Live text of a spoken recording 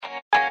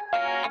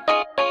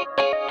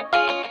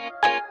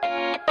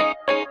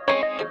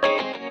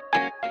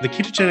The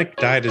ketogenic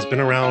diet has been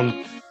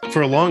around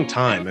for a long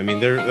time. I mean,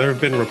 there have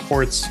been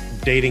reports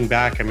dating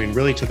back,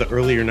 really to the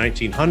earlier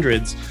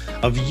 1900s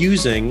of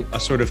using a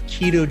sort of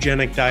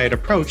ketogenic diet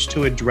approach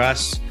to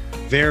address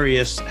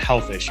various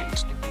health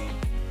issues.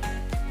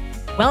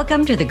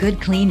 Welcome to the Good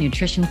Clean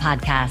Nutrition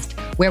Podcast,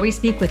 where we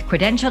speak with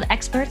credentialed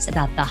experts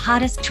about the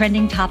hottest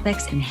trending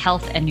topics in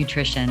health and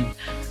nutrition.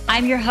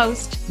 I'm your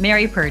host,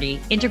 Mary Purdy,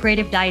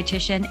 integrative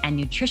dietitian and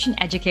nutrition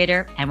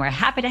educator, and we're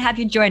happy to have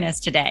you join us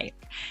today.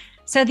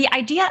 So the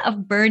idea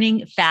of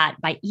burning fat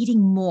by eating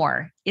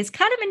more is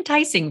kind of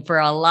enticing for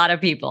a lot of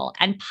people,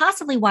 and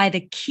possibly why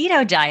the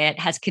keto diet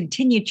has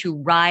continued to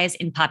rise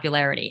in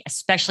popularity,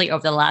 especially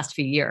over the last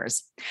few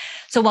years.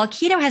 So while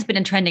keto has been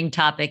a trending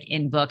topic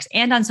in books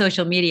and on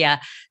social media,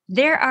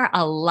 there are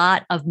a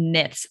lot of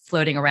myths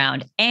floating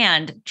around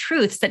and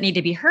truths that need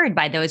to be heard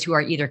by those who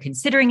are either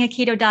considering a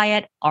keto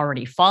diet,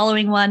 already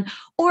following one,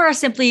 or are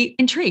simply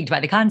intrigued by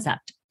the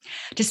concept.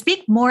 To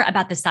speak more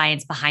about the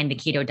science behind the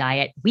keto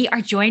diet, we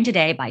are joined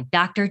today by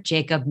Dr.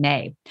 Jacob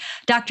May.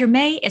 Dr.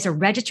 May is a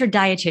registered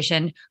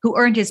dietitian who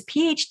earned his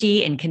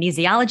PhD in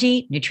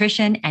kinesiology,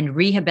 nutrition, and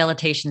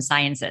rehabilitation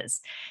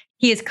sciences.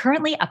 He is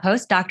currently a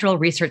postdoctoral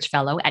research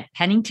fellow at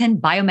Pennington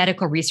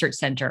Biomedical Research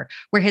Center,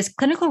 where his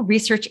clinical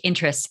research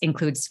interests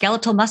include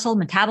skeletal muscle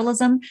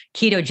metabolism,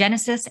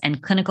 ketogenesis,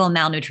 and clinical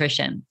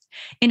malnutrition.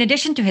 In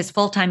addition to his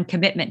full-time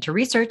commitment to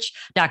research,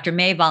 Dr.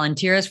 May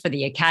volunteers for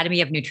the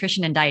Academy of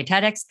Nutrition and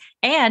Dietetics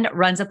and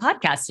runs a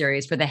podcast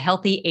series for the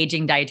Healthy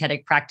Aging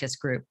Dietetic Practice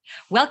Group.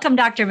 Welcome,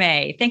 Dr.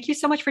 May. Thank you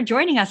so much for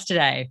joining us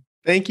today.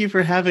 Thank you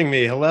for having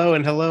me. Hello,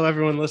 and hello,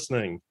 everyone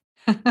listening.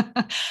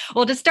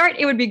 Well, to start,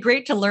 it would be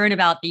great to learn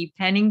about the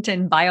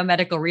Pennington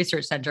Biomedical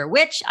Research Center,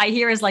 which I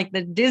hear is like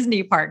the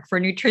Disney park for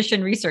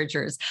nutrition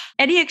researchers.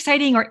 Any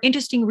exciting or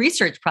interesting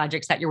research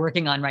projects that you're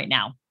working on right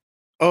now?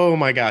 Oh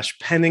my gosh,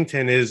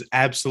 Pennington is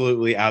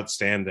absolutely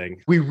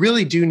outstanding. We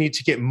really do need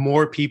to get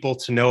more people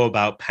to know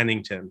about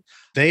Pennington.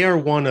 They are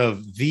one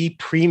of the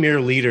premier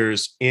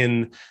leaders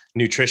in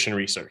nutrition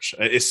research,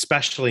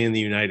 especially in the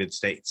United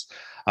States.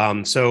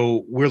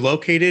 So we're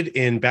located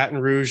in Baton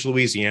Rouge,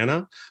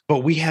 Louisiana, but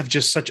we have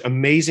just such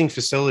amazing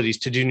facilities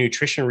to do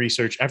nutrition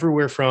research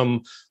everywhere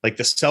from like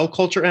the cell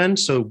culture end,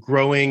 so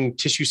growing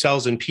tissue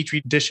cells in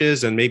petri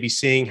dishes and maybe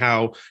seeing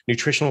how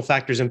nutritional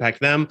factors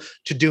impact them,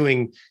 to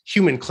doing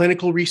human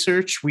clinical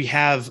research. We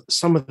have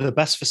some of the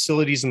best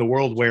facilities in the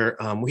world where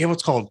we have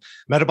what's called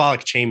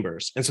metabolic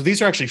chambers. And so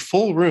these are actually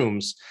full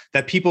rooms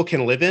that people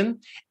can live in,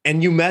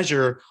 and you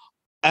measure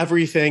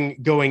everything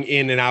going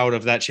in and out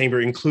of that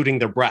chamber, including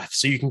their breath.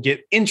 So you can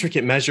get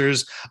intricate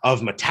measures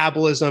of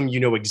metabolism.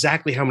 You know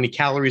exactly how many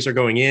calories are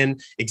going in,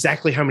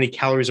 exactly how many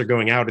calories are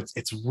going out.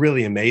 It's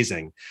really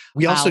amazing.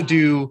 We also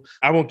do,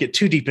 I won't get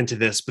too deep into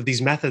this, but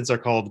these methods are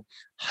called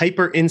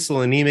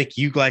hyperinsulinemic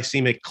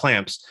euglycemic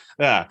clamps.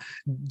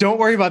 Don't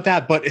worry about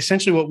that. But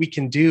essentially what we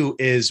can do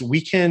is we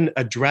can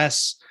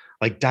address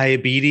like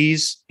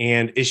diabetes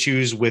and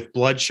issues with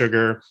blood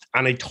sugar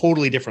on a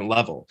totally different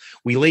level.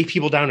 We lay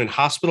people down in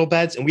hospital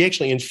beds and we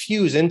actually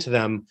infuse into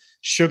them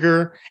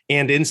sugar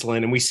and insulin,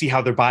 and we see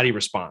how their body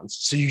responds.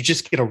 So you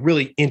just get a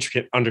really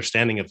intricate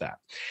understanding of that.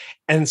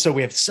 And so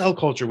we have cell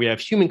culture, we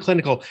have human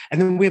clinical, and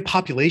then we have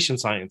population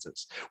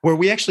sciences, where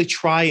we actually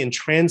try and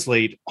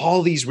translate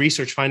all these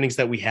research findings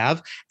that we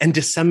have and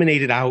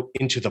disseminate it out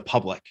into the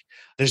public.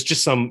 There's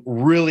just some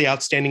really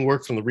outstanding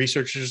work from the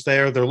researchers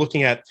there. They're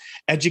looking at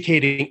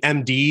educating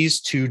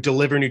MDs to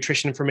deliver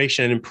nutrition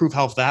information and improve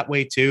health that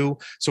way too.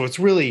 So it's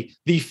really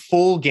the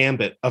full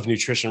gambit of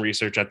nutrition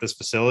research at this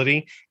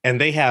facility.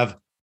 And they have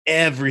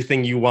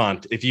everything you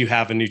want if you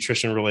have a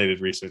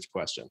nutrition-related research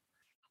question.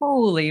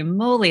 Holy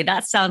moly,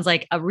 that sounds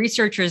like a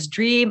researcher's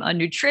dream, a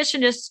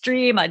nutritionist's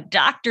dream, a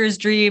doctor's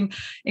dream.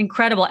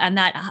 Incredible. And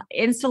that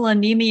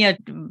insulinemia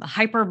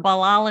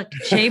hyperbolic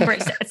chamber,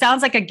 it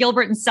sounds like a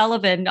Gilbert and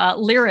Sullivan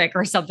lyric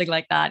or something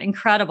like that.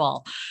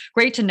 Incredible.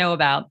 Great to know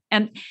about.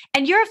 And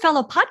you're a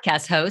fellow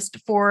podcast host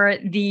for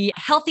the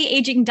Healthy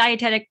Aging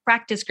Dietetic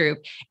Practice Group.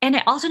 And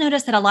I also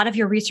noticed that a lot of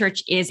your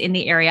research is in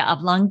the area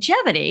of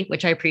longevity,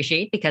 which I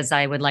appreciate because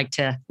I would like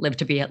to live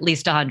to be at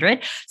least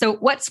 100. So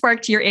what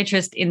sparked your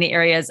interest in the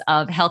areas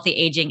of healthy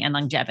aging and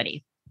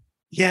longevity?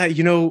 Yeah,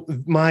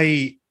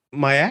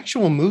 my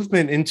actual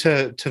movement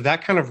into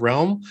that kind of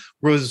realm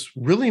was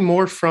really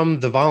more from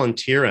the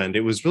volunteer end.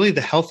 It was really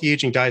the Healthy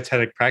Aging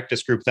Dietetic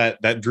Practice Group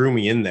that drew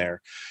me in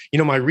there.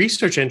 My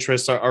research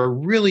interests are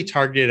really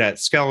targeted at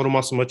skeletal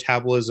muscle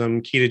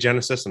metabolism,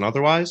 ketogenesis, and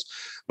otherwise.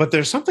 But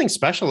there's something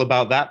special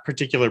about that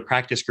particular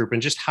practice group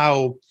and just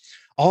how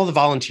all the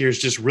volunteers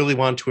just really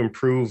want to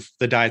improve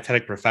the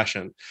dietetic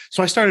profession.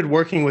 So I started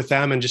working with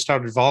them and just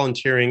started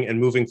volunteering and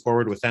moving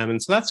forward with them.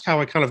 And so that's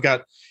how I kind of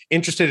got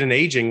interested in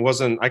aging.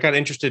 I got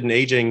interested in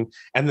aging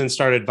and then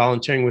started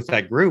volunteering with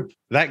that group.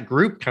 That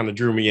group kind of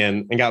drew me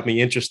in and got me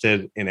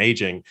interested in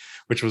aging,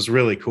 which was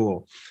really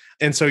cool.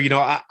 And so,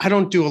 I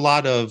don't do a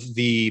lot of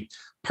the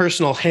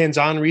personal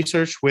hands-on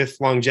research with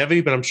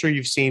longevity, but I'm sure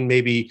you've seen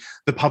maybe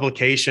the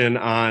publication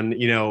on,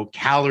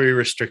 calorie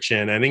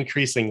restriction and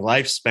increasing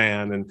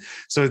lifespan. And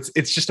so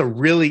it's just a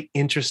really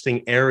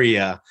interesting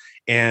area.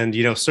 And,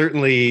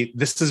 certainly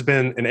this has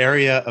been an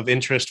area of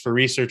interest for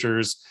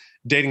researchers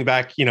dating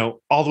back,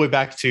 all the way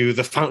back to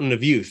the fountain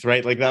of youth,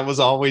 right? Like that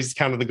was always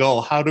kind of the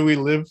goal. How do we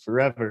live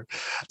forever?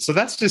 So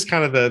that's just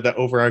kind of the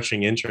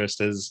overarching interest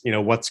is,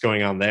 what's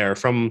going on there.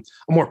 From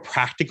a more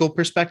practical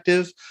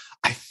perspective,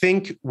 I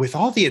think with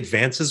all the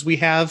advances we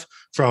have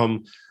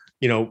from,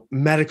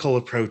 medical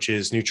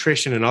approaches,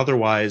 nutrition and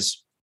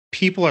otherwise,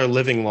 people are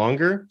living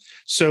longer.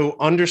 So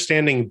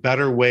understanding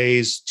better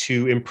ways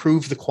to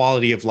improve the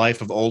quality of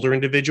life of older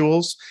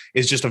individuals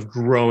is just of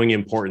growing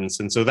importance.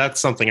 And so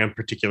that's something I'm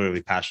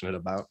particularly passionate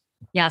about.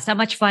 Yeah, it's not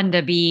much fun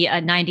to be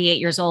 98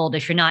 years old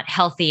if you're not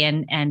healthy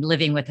and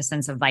living with a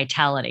sense of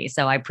vitality.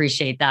 So I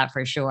appreciate that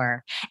for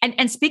sure.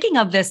 And speaking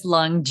of this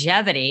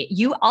longevity,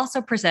 you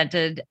also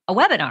presented a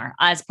webinar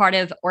as part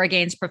of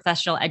Orgain's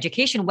professional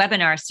education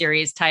webinar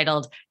series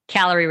titled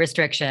Calorie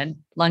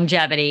Restriction,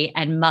 Longevity,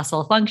 and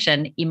Muscle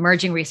Function,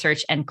 Emerging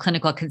Research and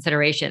Clinical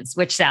Considerations,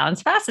 which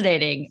sounds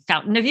fascinating.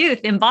 Fountain of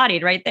Youth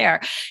embodied right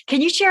there. Can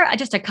you share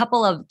just a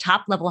couple of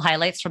top level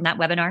highlights from that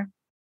webinar?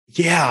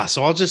 Yeah.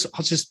 So I'll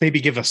just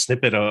maybe give a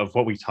snippet of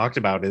what we talked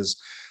about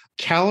is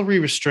calorie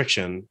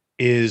restriction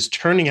is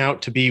turning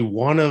out to be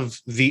one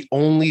of the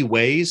only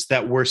ways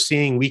that we're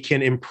seeing we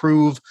can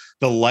improve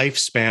the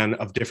lifespan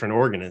of different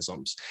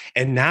organisms.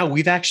 And now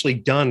we've actually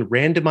done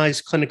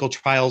randomized clinical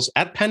trials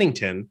at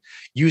Pennington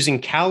using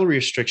calorie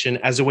restriction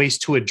as a ways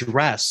to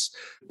address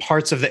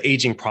parts of the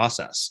aging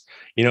process.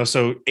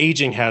 So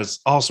aging has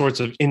all sorts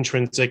of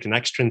intrinsic and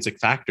extrinsic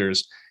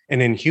factors.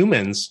 And in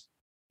humans,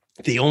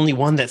 the only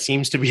one that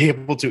seems to be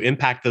able to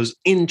impact those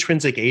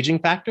intrinsic aging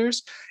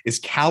factors is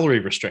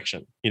calorie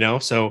restriction,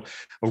 So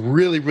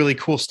really, really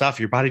cool stuff.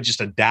 Your body just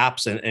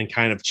adapts and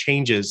kind of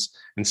changes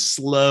and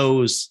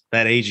slows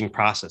that aging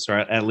process, or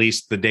at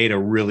least the data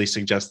really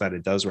suggests that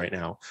it does right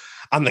now.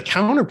 On the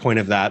counterpoint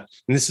of that,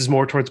 and this is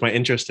more towards my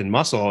interest in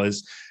muscle,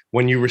 is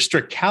when you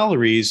restrict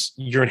calories,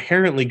 you're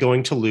inherently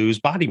going to lose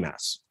body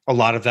mass. A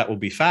lot of that will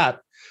be fat,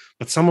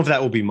 but some of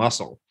that will be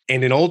muscle.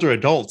 And in older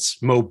adults,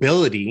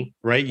 mobility,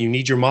 right? You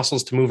need your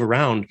muscles to move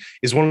around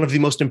is one of the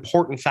most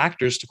important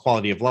factors to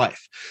quality of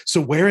life.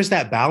 So where is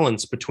that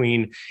balance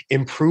between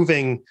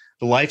improving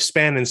the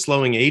lifespan and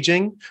slowing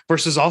aging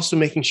versus also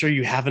making sure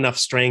you have enough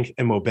strength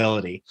and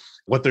mobility?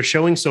 What they're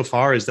showing so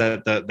far is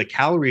that the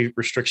calorie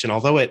restriction,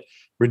 although it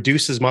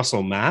reduces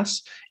muscle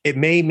mass, it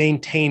may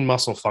maintain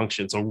muscle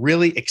function. So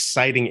really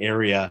exciting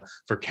area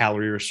for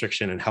calorie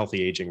restriction and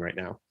healthy aging right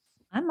now.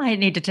 I might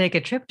need to take a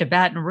trip to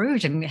Baton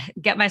Rouge and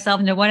get myself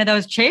into one of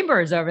those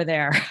chambers over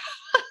there.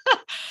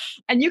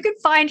 And you can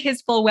find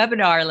his full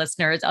webinar,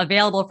 listeners,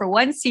 available for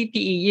one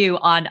CPEU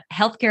on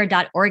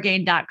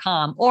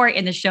healthcare.orgain.com or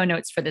in the show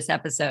notes for this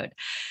episode.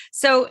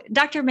 So,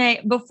 Dr. May,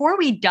 before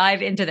we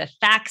dive into the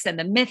facts and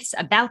the myths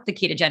about the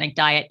ketogenic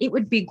diet, it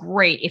would be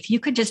great if you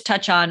could just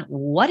touch on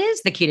what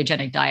is the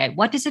ketogenic diet?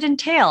 What does it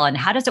entail? And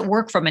how does it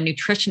work from a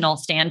nutritional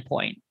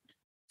standpoint?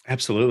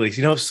 Absolutely.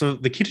 So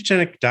the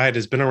ketogenic diet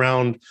has been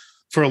around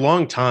for a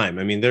long time.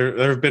 I mean, there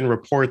have been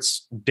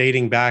reports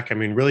dating back,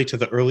 really to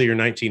the earlier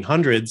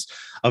 1900s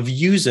of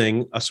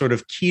using a sort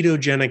of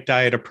ketogenic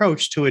diet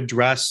approach to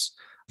address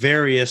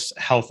various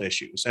health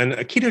issues. And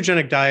a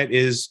ketogenic diet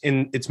is,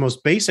 in its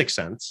most basic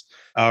sense,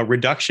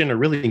 reduction or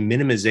really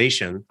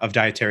minimization of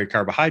dietary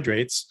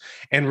carbohydrates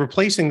and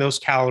replacing those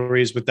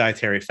calories with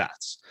dietary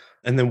fats.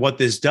 And then what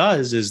this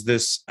does is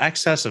this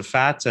excess of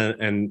fats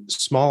and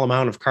small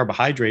amount of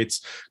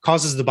carbohydrates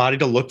causes the body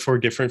to look for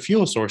different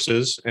fuel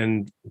sources.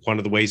 And one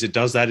of the ways it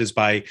does that is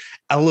by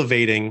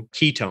elevating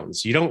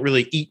ketones. You don't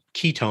really eat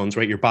ketones,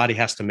 right? Your body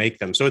has to make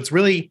them. So it's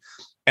really,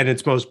 at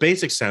its most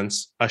basic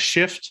sense, a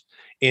shift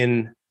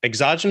in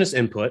exogenous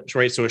input,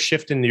 right? So a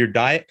shift in your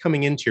diet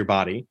coming into your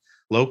body,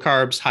 low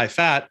carbs, high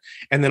fat,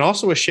 and then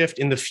also a shift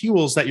in the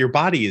fuels that your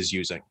body is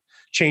using,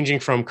 changing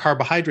from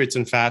carbohydrates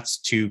and fats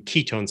to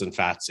ketones and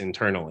fats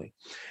internally.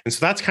 And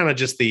so that's kind of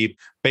just the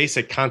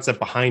basic concept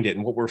behind it.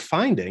 And what we're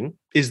finding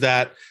is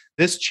that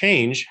this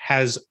change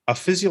has a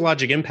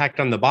physiologic impact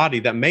on the body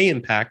that may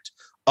impact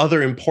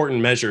other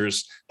important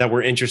measures that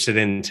we're interested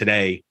in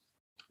today: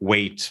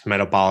 weight,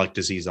 metabolic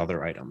disease,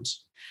 other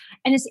items.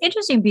 And it's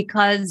interesting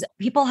because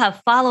people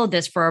have followed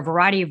this for a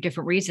variety of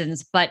different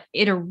reasons, but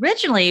it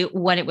originally,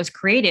 when it was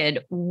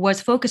created, was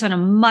focused on a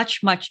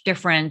much, much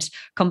different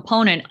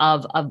component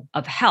of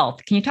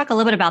health. Can you talk a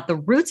little bit about the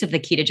roots of the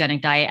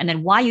ketogenic diet and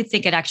then why you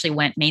think it actually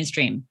went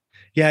mainstream?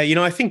 Yeah,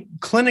 I think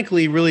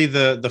clinically, really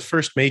the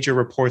first major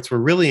reports were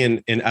really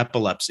in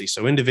epilepsy.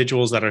 So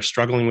individuals that are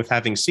struggling with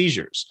having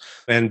seizures.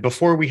 And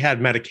before we had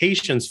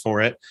medications for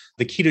it,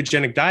 the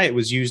ketogenic diet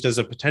was used as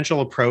a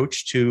potential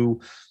approach to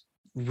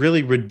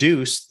really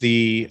reduce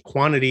the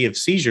quantity of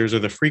seizures or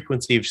the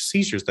frequency of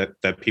seizures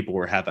that people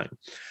were having.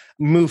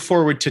 Move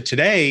forward to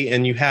today,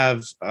 and you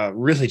have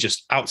really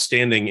just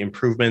outstanding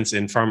improvements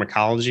in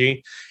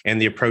pharmacology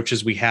and the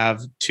approaches we have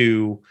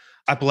to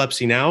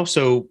epilepsy now.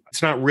 So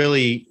it's not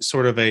really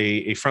sort of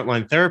a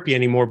frontline therapy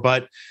anymore,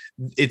 but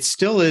it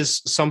still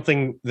is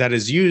something that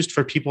is used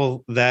for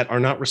people that are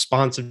not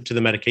responsive to the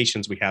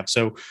medications we have.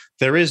 So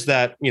there is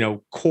that,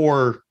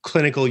 core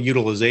clinical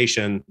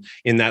utilization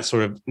in that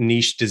sort of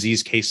niche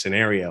disease case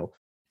scenario.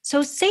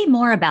 So say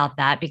more about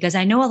that, because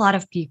I know a lot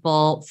of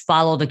people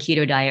follow the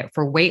keto diet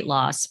for weight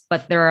loss,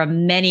 but there are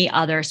many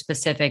other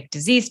specific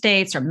disease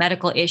states or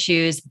medical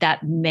issues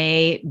that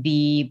may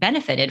be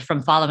benefited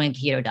from following a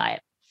keto diet.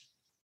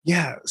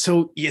 Yeah,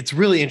 so it's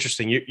really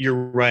interesting. You're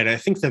right. I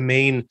think the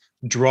main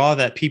draw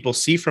that people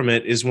see from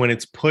it is when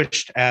it's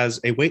pushed as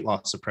a weight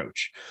loss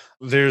approach.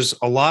 There's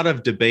a lot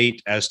of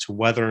debate as to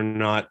whether or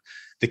not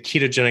the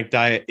ketogenic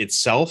diet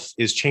itself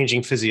is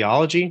changing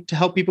physiology to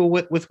help people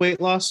with weight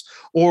loss,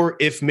 or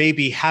if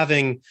maybe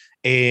having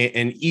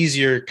an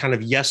easier kind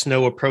of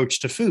yes-no approach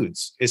to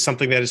foods is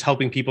something that is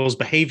helping people's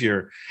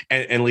behavior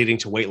and leading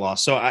to weight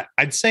loss. So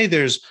I'd say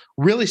there's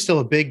really still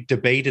a big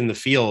debate in the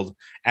field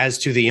as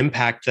to the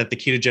impact that the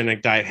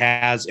ketogenic diet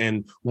has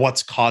and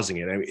what's causing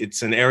it. I mean,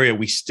 it's an area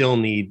we still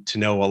need to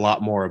know a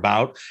lot more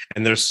about.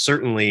 And there's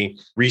certainly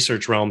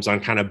research realms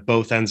on kind of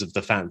both ends of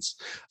the fence.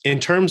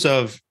 In terms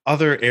of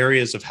other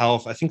areas of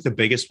health, I think the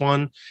biggest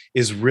one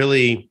is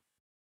really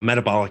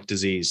metabolic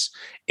disease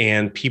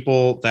and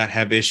people that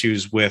have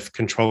issues with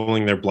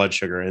controlling their blood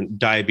sugar, and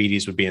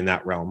diabetes would be in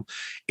that realm.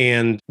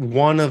 And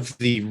one of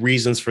the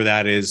reasons for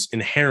that is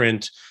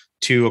inherent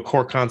to a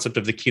core concept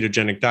of the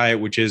ketogenic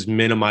diet, which is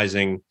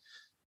minimizing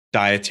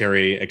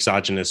dietary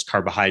exogenous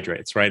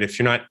carbohydrates, right? If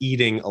you're not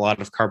eating a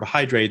lot of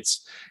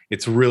carbohydrates,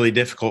 it's really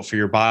difficult for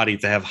your body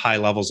to have high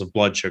levels of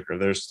blood sugar.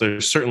 There's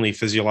certainly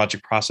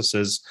physiologic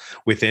processes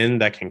within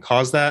that can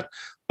cause that,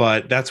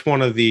 but that's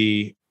one of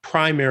the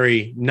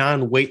primary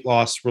non-weight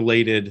loss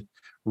related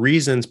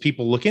reasons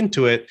people look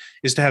into it,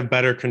 is to have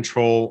better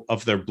control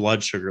of their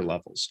blood sugar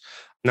levels.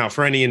 Now,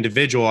 for any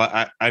individual,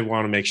 I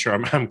want to make sure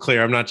I'm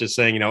clear. I'm not just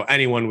saying,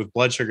 anyone with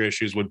blood sugar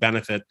issues would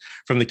benefit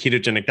from the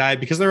ketogenic diet,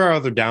 because there are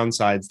other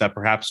downsides that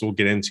perhaps we'll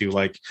get into,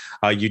 like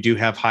you do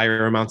have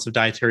higher amounts of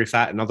dietary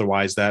fat and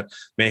otherwise that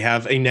may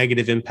have a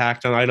negative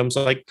impact on items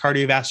like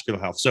cardiovascular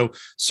health. So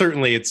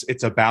certainly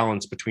it's a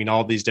balance between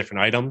all these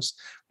different items.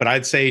 But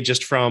I'd say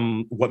just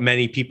from what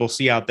many people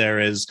see out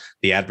there is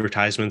the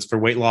advertisements for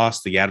weight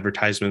loss, the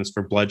advertisements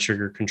for blood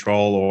sugar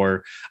control,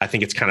 or I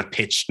think it's kind of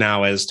pitched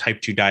now as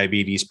type 2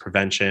 diabetes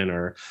prevention,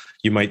 or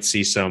you might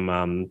see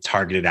some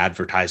targeted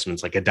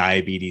advertisements like a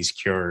diabetes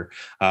cure,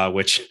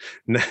 which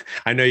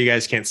I know you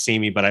guys can't see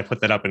me, but I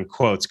put that up in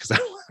quotes because I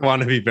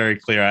want to be very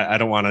clear. I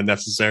don't want to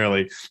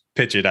necessarily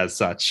pitch it as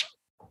such.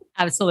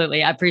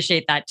 Absolutely. I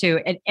appreciate that too.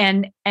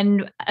 And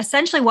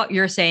essentially what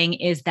you're saying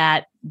is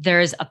that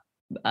there's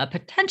a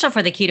potential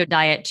for the keto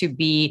diet to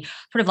be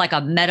sort of like a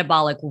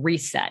metabolic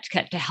reset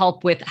to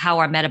help with how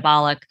our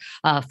metabolic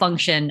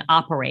function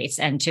operates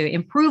and to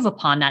improve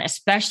upon that,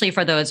 especially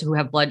for those who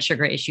have blood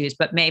sugar issues,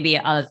 but maybe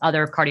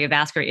other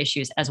cardiovascular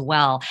issues as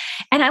well.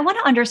 And I want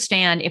to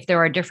understand if there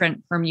are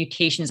different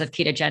permutations of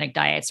ketogenic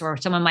diets, or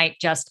someone might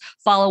just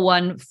follow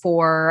one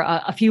for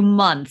a few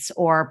months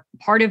or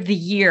part of the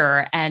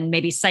year and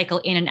maybe cycle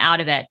in and out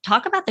of it.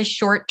 Talk about the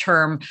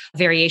short-term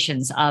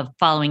variations of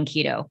following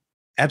keto.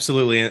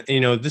 Absolutely.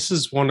 And, this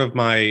is one of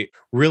my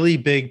really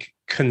big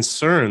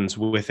concerns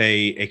with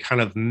a kind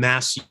of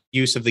mass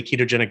use of the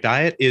ketogenic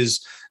diet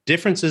is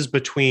differences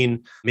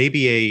between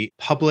maybe a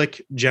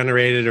public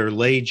generated or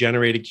lay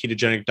generated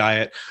ketogenic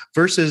diet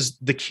versus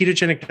the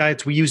ketogenic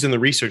diets we use in the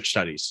research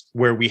studies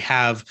where we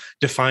have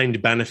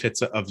defined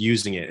benefits of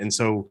using it. And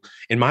so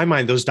in my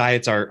mind, those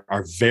diets are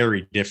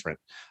very different.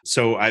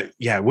 So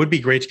it would be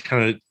great to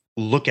kind of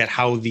look at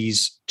how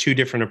these two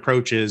different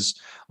approaches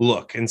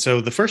look. And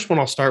so the first one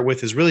I'll start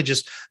with is really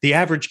just the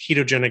average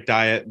ketogenic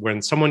diet.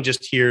 When someone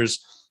just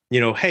hears,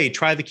 hey,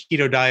 try the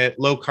keto diet,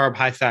 low carb,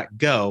 high fat,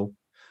 go.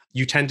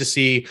 You tend to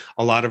see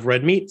a lot of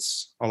red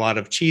meats, a lot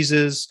of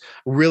cheeses,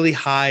 really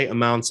high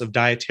amounts of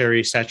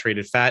dietary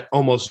saturated fat,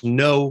 almost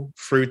no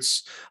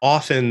fruits,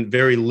 often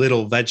very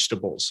little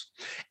vegetables.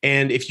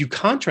 And if you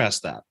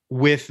contrast that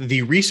with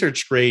the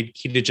research grade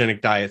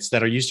ketogenic diets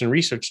that are used in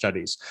research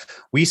studies,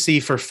 we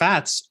see for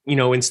fats,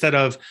 instead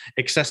of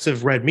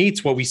excessive red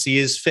meats, what we see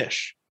is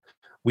fish.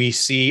 We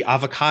see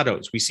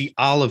avocados, we see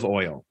olive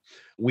oil,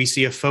 we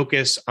see a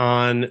focus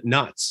on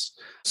nuts.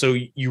 So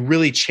you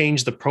really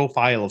change the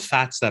profile of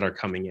fats that are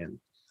coming in.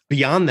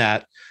 Beyond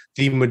that,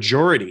 the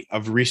majority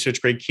of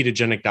research grade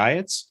ketogenic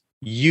diets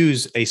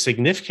use a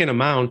significant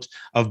amount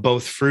of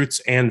both fruits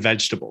and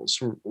vegetables.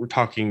 We're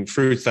talking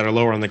fruits that are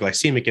lower on the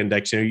glycemic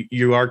index.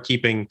 You are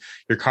keeping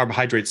your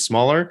carbohydrates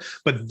smaller,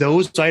 but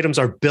those items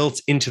are built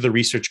into the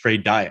research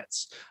grade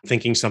diets.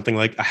 Thinking something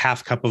like a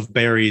half cup of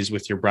berries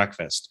with your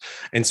breakfast.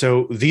 And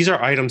so these are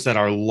items that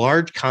are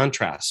large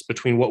contrasts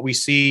between what we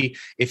see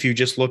if you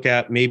just look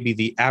at maybe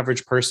the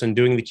average person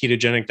doing the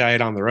ketogenic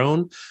diet on their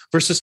own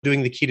versus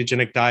doing the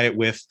ketogenic diet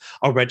with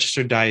a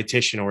registered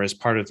dietitian or as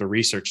part of the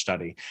research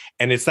study.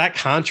 And it's that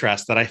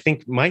contrast that I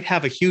think might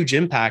have a huge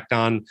impact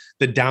on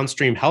the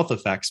downstream health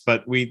effects,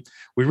 but we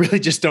really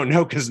just don't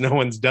know because no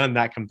one's done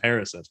that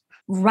comparison.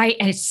 Right.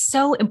 And it's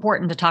so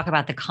important to talk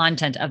about the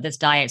content of this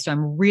diet. So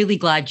I'm really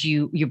glad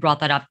you brought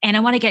that up. And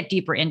I want to get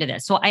deeper into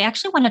this. So I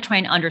actually want to try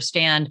and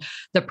understand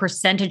the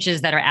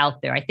percentages that are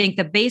out there. I think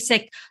the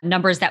basic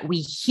numbers that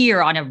we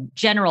hear on a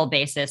general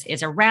basis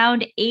is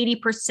around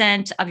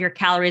 80% of your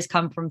calories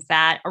come from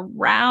fat,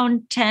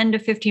 around 10 to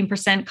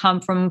 15% come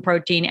from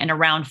protein, and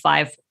around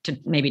 5 to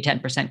maybe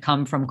 10%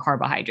 come from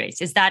carbohydrates.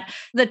 Is that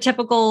the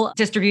typical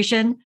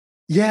distribution?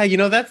 Yeah,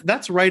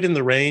 that's right in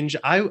the range.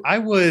 I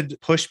would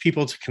push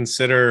people to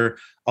consider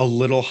a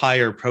little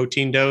higher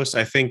protein dose.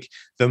 I think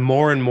the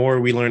more and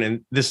more we learn,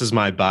 and this is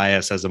my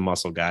bias as a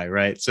muscle guy,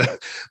 right? So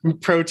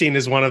protein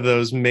is one of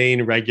those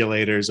main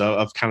regulators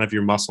of kind of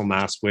your muscle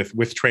mass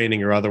with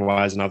training or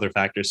otherwise and other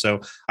factors.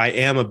 So I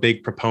am a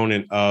big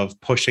proponent of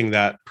pushing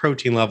that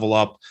protein level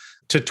up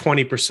to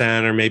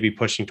 20% or maybe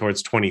pushing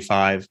towards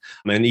 25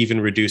 and even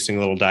reducing a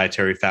little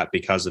dietary fat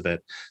because of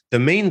it. The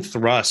main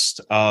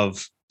thrust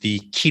of the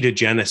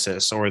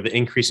ketogenesis or the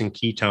increase in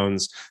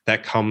ketones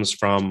that comes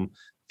from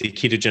the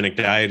ketogenic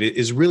diet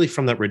is really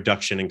from that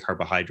reduction in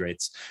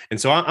carbohydrates. And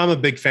so I'm a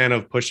big fan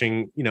of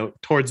pushing,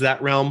 towards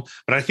that realm,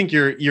 but I think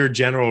your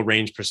general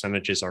range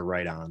percentages are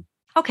right on.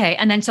 Okay.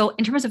 And then, so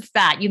in terms of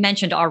fat, you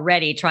mentioned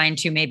already trying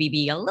to maybe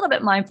be a little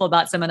bit mindful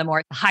about some of the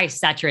more high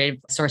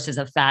saturated sources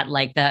of fat,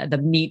 like the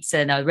meats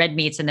and the red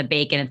meats and the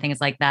bacon and things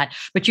like that.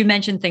 But you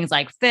mentioned things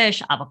like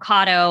fish,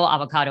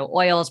 avocado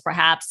oils,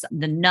 perhaps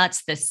the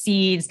nuts, the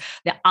seeds,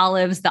 the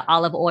olives, the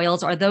olive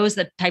oils. Are those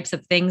the types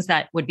of things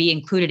that would be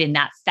included in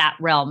that fat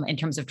realm in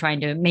terms of trying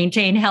to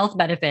maintain health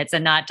benefits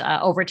and not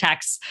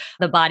overtax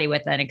the body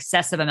with an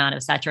excessive amount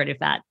of saturated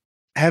fat?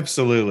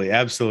 Absolutely.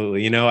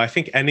 Absolutely. I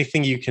think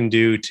anything you can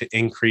do to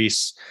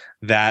increase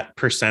that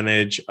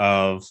percentage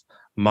of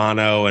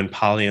mono and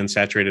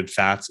polyunsaturated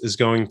fats is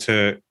going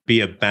to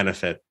be a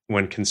benefit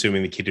when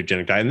consuming the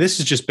ketogenic diet. And this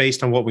is just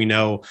based on what we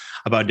know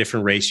about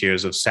different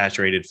ratios of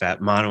saturated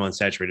fat,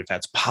 monounsaturated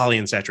fats,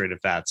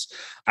 polyunsaturated fats.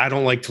 I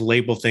don't like to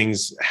label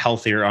things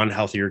healthy or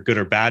unhealthy or good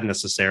or bad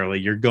necessarily.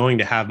 You're going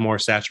to have more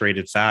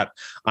saturated fat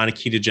on a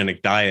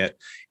ketogenic diet.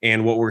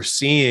 And what we're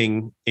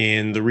seeing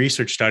in the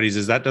research studies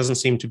is that doesn't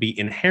seem to be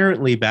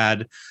inherently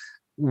bad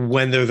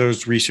when there are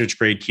those research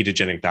grade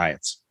ketogenic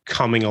diets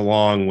coming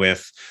along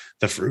with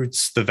the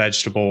fruits, the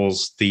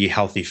vegetables, the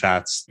healthy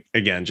fats.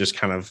 Again, just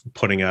kind of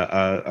putting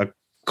a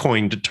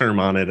coined term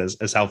on it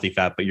as healthy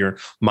fat, but your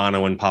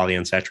mono and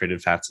polyunsaturated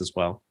fats as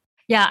well.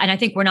 Yeah. And I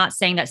think we're not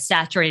saying that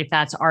saturated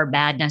fats are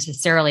bad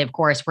necessarily. Of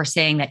course, we're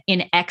saying that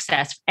in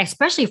excess,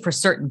 especially for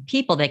certain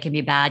people, they can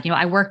be bad.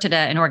 I worked at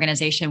an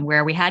organization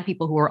where we had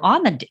people who were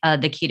on the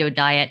keto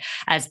diet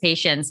as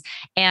patients,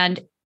 and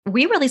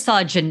we really saw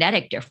a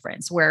genetic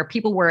difference where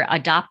people were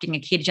adopting a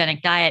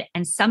ketogenic diet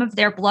and some of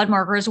their blood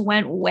markers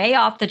went way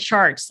off the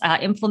charts.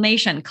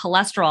 Inflammation,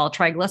 cholesterol,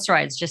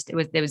 triglycerides,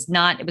 it was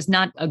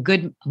not a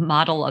good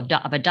model of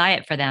a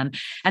diet for them.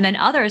 And then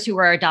others who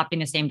were adopting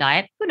the same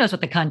diet, who knows what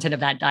the content of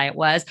that diet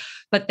was,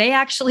 but they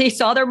actually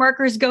saw their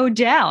markers go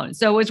down.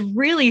 So it was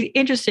really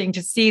interesting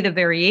to see the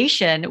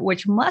variation,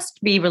 which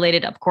must be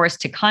related, of course,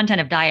 to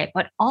content of diet,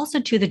 but also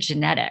to the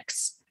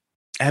genetics.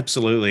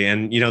 Absolutely.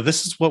 And,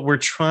 this is what we're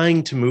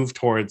trying to move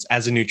towards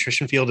as a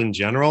nutrition field in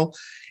general,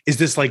 is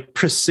this like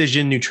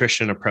precision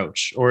nutrition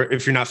approach. Or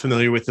if you're not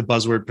familiar with the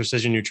buzzword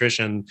precision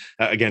nutrition,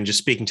 again, just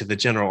speaking to the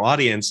general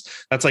audience,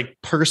 that's like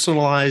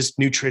personalized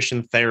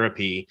nutrition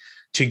therapy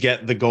to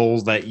get the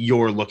goals that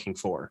you're looking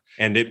for.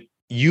 And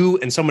you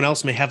and someone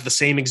else may have the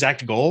same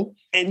exact goal,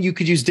 and you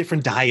could use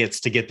different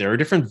diets to get there or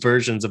different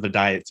versions of a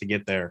diet to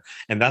get there.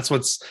 And that's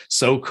what's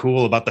so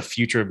cool about the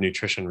future of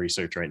nutrition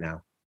research right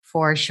now.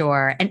 For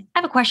sure. And I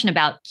have a question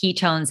about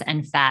ketones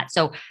and fat.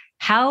 So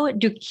how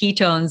do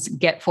ketones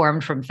get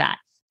formed from fat?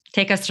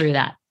 Take us through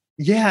that.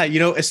 Yeah,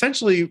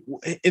 essentially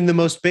in the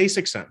most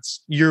basic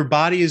sense, your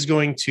body is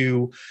going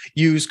to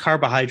use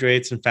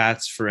carbohydrates and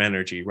fats for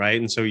energy, right?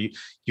 And so you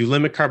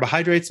limit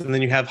carbohydrates and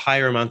then you have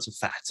higher amounts of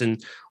fats.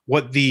 And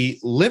what the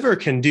liver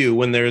can do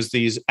when there's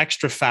these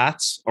extra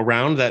fats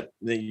around that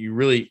you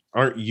really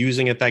aren't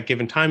using at that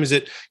given time is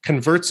it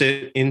converts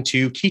it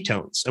into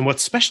ketones. And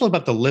what's special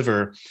about the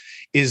liver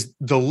is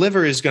the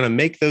liver is going to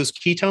make those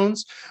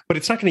ketones, but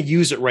it's not going to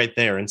use it right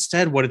there.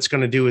 Instead, what it's going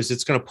to do is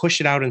it's going to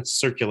push it out into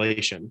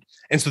circulation.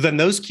 And so then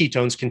those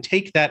ketones can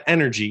take that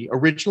energy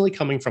originally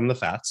coming from the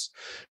fats,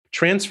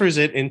 transfers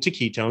it into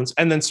ketones,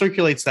 and then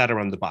circulates that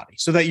around the body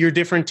so that your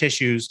different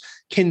tissues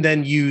can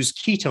then use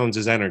ketones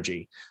as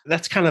energy.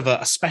 That's kind of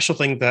a special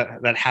thing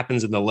that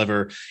happens in the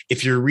liver.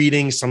 If you're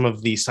reading some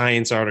of the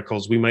science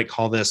articles, we might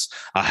call this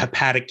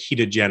hepatic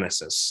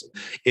ketogenesis.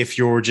 If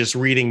you're just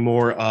reading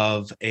more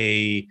of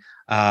a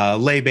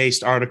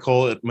lay-based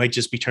article, it might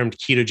just be termed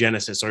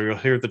ketogenesis, or you'll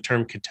hear the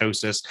term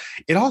ketosis.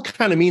 It all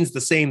kind of means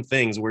the same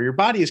things, where your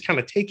body is kind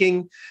of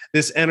taking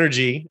this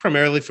energy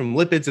primarily from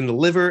lipids in the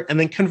liver and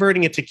then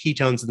converting it to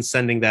ketones and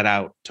sending that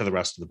out to the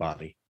rest of the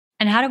body.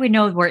 And how do we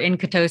know we're in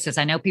ketosis?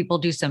 I know people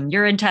do some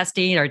urine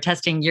testing or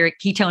testing your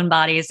ketone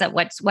bodies.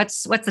 What's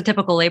the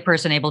typical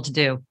layperson able to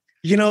do?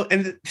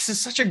 And this is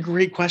such a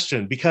great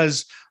question,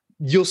 because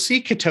you'll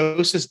see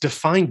ketosis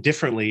defined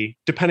differently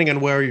depending on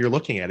where you're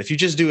looking at. If you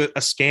just do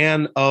a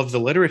scan of the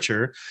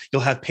literature,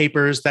 you'll have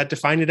papers that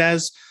define it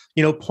as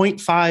zero point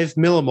 0.5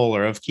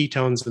 millimolar of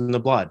ketones in the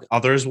blood.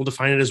 Others will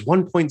define it as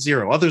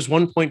 1.0, others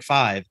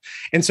 1.5.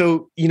 And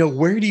so,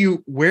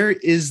 where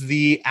is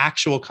the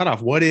actual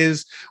cutoff? What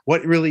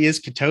really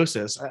is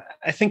ketosis?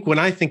 I think when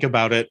I think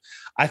about it,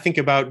 I think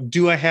about,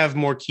 do I have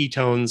more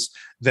ketones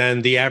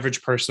than the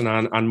average person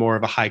on more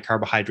of a high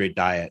carbohydrate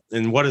diet?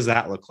 And what does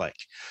that look like?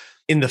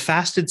 In the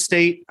fasted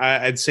state,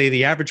 I'd say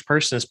the average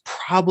person is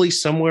probably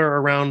somewhere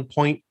around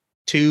 0.2,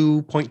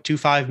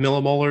 0.25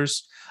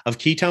 millimolars of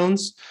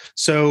ketones.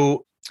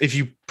 So if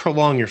you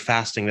prolong your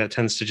fasting, that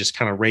tends to just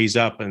kind of raise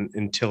up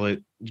until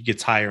it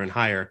gets higher and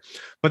higher.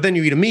 But then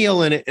you eat a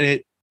meal and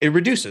it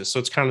reduces. So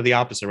it's kind of the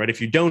opposite, right?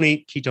 If you don't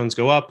eat, ketones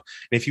go up.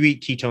 And if you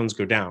eat, ketones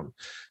go down.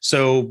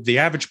 So the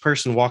average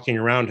person walking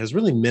around has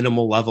really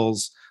minimal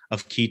levels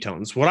of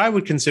ketones. What I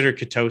would consider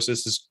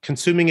ketosis is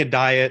consuming a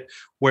diet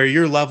where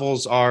your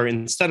levels are,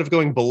 instead of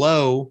going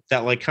below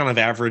that like kind of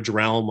average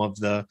realm of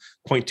the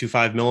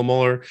 0.25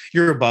 millimolar,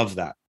 you're above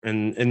that.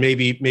 And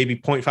maybe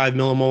 0.5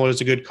 millimolar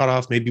is a good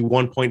cutoff, maybe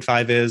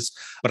 1.5 is,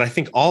 but I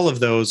think all of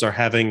those are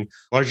having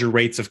larger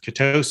rates of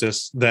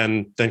ketosis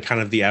than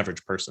kind of the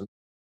average person.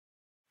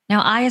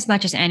 Now, I, as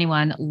much as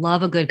anyone,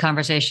 love a good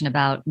conversation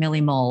about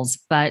millimoles,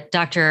 but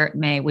Dr.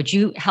 May, would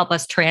you help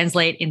us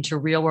translate into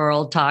real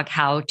world talk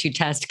how to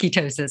test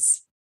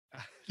ketosis?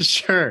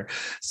 Sure.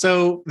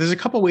 So there's a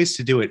couple ways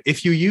to do it.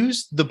 If you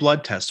use the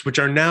blood tests, which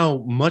are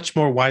now much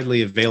more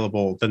widely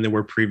available than they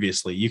were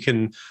previously, you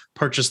can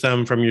purchase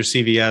them from your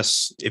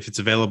CVS if it's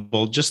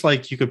available, just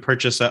like you could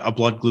purchase a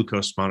blood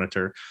glucose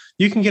monitor.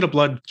 You can get a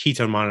blood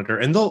ketone monitor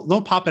and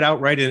they'll pop it out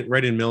right in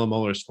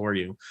millimolars for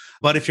you.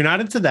 But if you're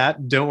not into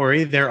that, don't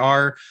worry. There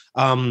are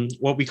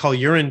what we call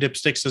urine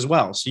dipsticks as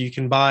well. So you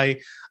can buy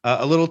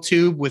a little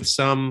tube with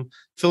some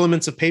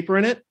filaments of paper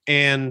in it.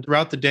 And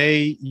throughout the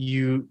day,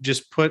 you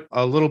just put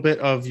a little bit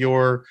of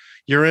your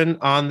urine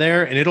on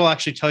there, and it'll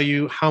actually tell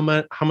you how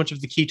much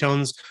of the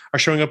ketones are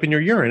showing up in your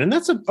urine. And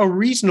that's a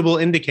reasonable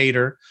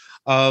indicator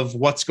of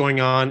what's going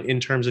on in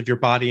terms of your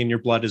body and your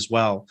blood as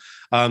well.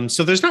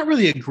 So there's not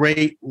really a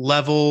great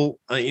level,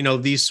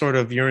 these sort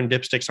of urine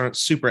dipsticks aren't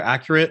super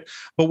accurate,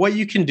 but what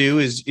you can do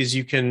is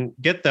you can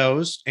get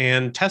those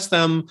and test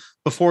them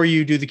before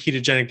you do the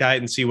ketogenic diet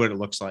and see what it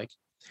looks like.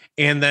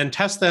 And then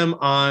test them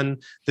on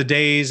the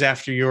days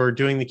after you're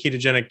doing the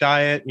ketogenic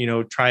diet,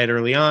 try it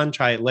early on,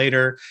 try it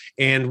later.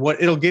 And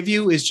what it'll give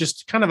you is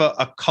just kind of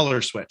a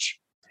color switch.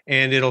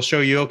 And it'll show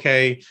you,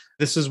 okay,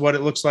 this is what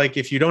it looks like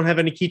if you don't have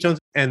any ketones.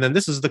 And then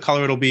this is the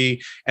color it'll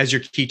be as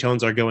your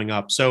ketones are going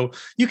up. So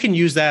you can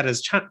use that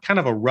as kind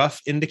of a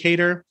rough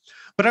indicator.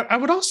 But I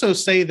would also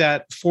say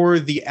that for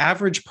the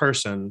average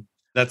person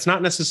that's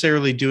not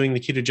necessarily doing the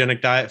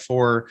ketogenic diet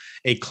for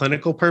a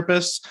clinical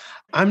purpose,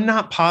 I'm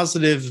not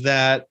positive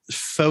that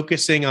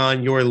focusing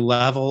on your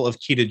level of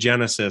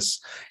ketogenesis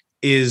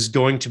is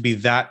going to be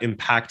that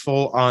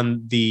impactful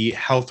on the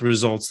health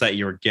results that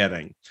you're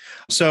getting.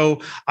 So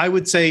I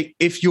would say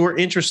if you're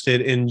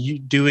interested in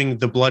doing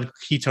the blood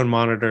ketone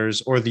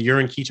monitors or the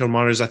urine ketone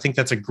monitors, I think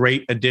that's a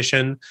great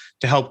addition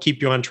to help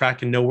keep you on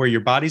track and know where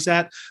your body's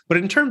at. But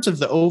in terms of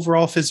the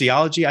overall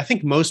physiology, I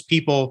think most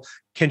people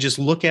can just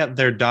look at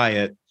their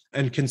diet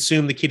and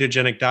consume the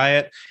ketogenic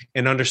diet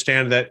and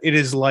understand that it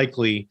is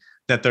likely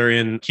that they're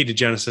in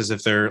ketogenesis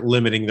if they're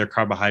limiting their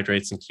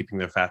carbohydrates and keeping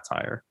their fats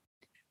higher.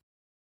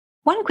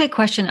 One quick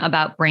question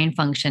about brain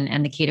function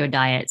and the keto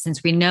diet.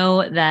 Since we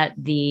know that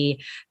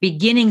the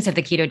beginnings of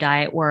the keto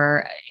diet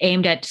were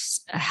aimed at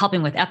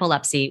helping with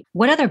epilepsy,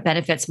 what other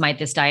benefits might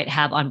this diet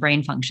have on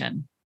brain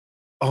function?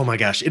 Oh my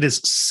gosh, it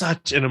is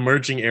such an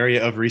emerging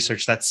area of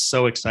research. That's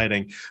so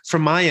exciting.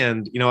 From my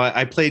end,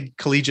 I played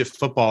collegiate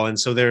football. And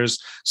so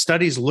there's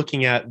studies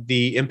looking at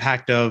the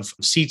impact of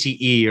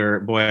CTE, or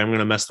boy, I'm going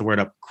to mess the word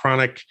up,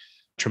 chronic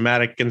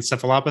traumatic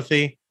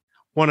encephalopathy.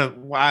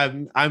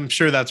 I'm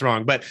sure that's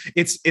wrong, but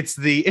it's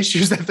the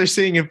issues that they're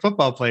seeing in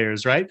football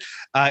players, right?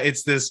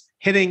 It's this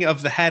hitting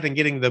of the head and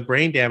getting the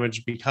brain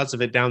damage because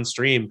of it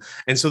downstream.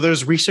 And so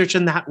there's research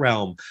in that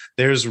realm.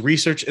 There's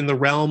research in the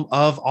realm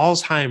of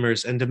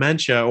Alzheimer's and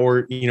dementia,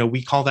 or,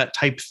 we call that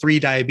type 3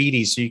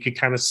 diabetes. So you could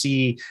kind of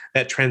see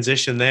that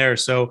transition there.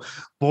 So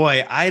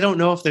boy, I don't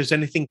know if there's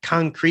anything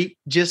concrete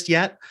just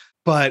yet,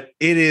 but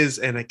it is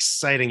an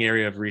exciting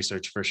area of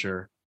research for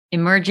sure.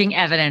 Emerging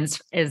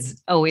evidence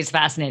is always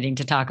fascinating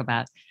to talk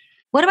about.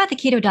 What about the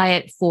keto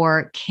diet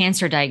for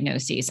cancer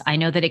diagnoses? I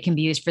know that it can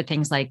be used for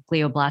things like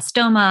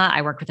glioblastoma.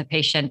 I worked with a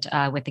patient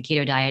with the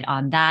keto diet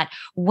on that.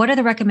 What are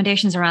the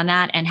recommendations around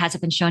that? And has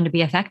it been shown to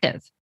be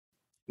effective?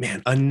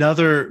 Man,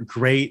 another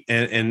great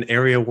and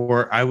area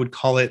where I would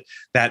call it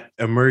that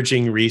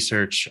emerging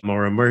research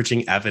or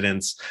emerging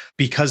evidence,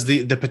 because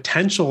the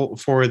potential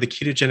for the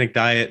ketogenic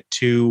diet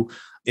to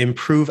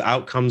improve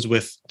outcomes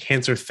with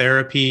cancer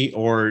therapy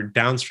or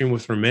downstream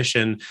with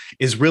remission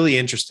is really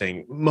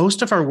interesting.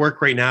 Most of our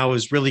work right now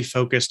is really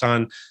focused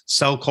on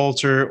cell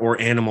culture or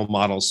animal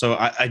models. So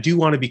I do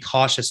want to be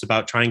cautious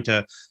about trying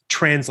to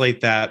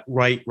translate that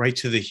right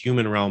to the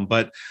human realm.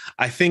 But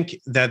I think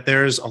that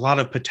there's a lot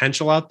of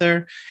potential out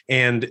there,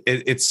 and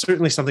it's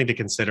certainly something to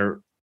consider.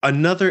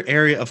 Another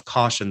area of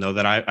caution, though,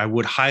 that I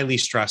would highly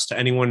stress to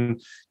anyone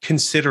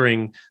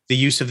considering the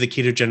use of the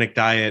ketogenic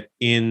diet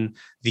in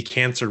the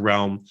cancer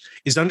realm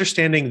is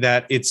understanding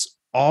that it's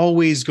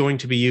always going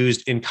to be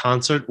used in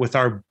concert with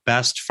our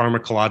best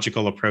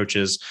pharmacological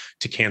approaches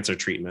to cancer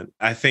treatment.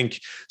 I think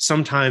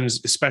sometimes,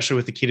 especially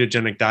with the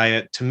ketogenic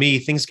diet, to me,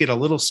 things get a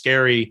little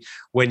scary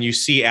when you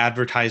see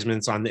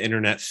advertisements on the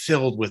internet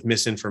filled with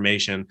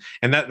misinformation.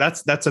 And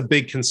that's a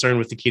big concern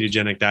with the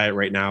ketogenic diet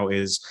right now,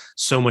 is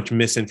so much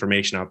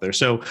misinformation out there.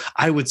 So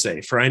I would say,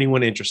 for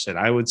anyone interested,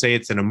 I would say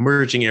it's an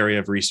emerging area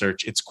of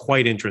research. It's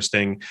quite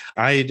interesting.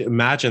 I'd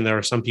imagine there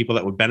are some people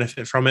that would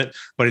benefit from it,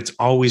 but it's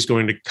always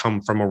going to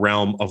come from a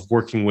realm of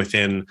working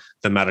within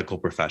the medical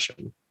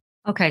profession.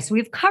 Okay, so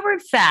we've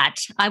covered fat.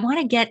 I want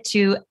to get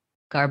to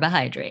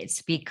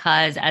carbohydrates,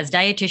 because as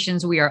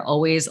dietitians, we are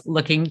always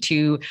looking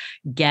to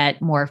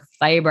get more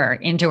fiber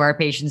into our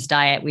patient's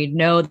diet. We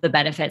know the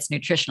benefits,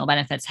 nutritional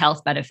benefits,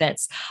 health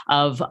benefits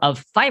of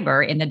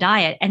fiber in the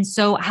diet. And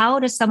so how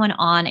does someone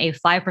on a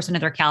 5%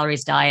 of their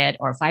calories diet,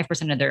 or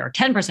 5% of their, or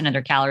 10% of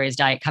their calories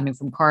diet coming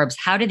from carbs,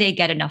 how do they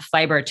get enough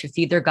fiber to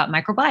feed their gut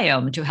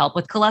microbiome, to help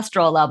with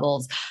cholesterol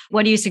levels?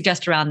 What do you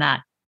suggest around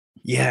that?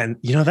 Yeah. And,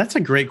 that's a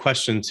great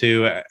question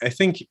too. I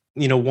think,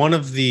 one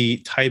of the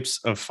types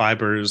of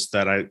fibers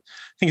that I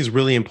think is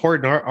really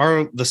important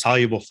are the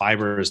soluble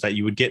fibers that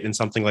you would get in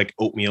something like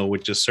oatmeal,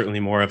 which is certainly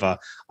more of a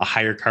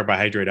higher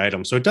carbohydrate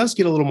item. So it does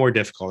get a little more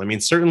difficult. I mean,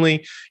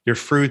 certainly your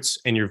fruits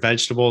and your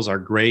vegetables are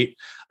great.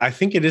 I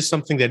think it is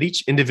something that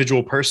each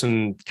individual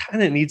person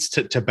kind of needs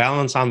to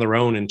balance on their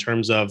own in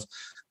terms of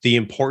the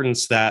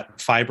importance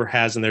that fiber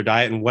has in their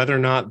diet, and whether or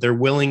not they're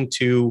willing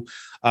to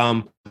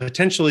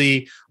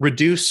potentially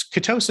reduce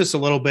ketosis a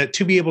little bit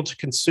to be able to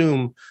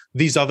consume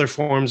these other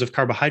forms of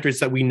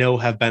carbohydrates that we know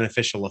have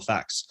beneficial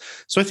effects.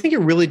 So I think it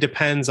really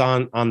depends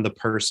on the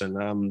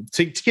person.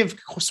 To give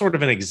sort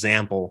of an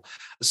example,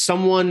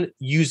 someone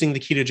using the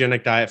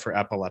ketogenic diet for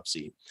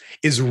epilepsy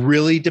is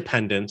really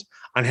dependent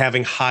on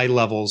having high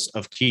levels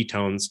of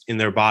ketones in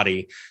their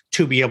body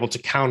to be able to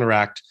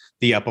counteract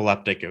the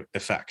epileptic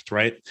effect,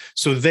 right?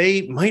 So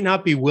they might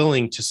not be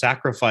willing to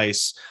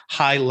sacrifice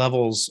high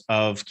levels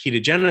of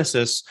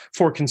ketogenesis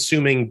for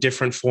consuming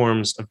different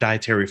forms of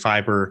dietary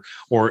fiber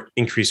or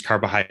increased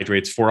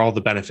carbohydrates for all the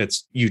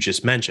benefits you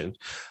just mentioned.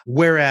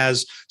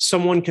 Whereas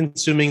someone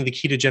consuming the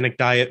ketogenic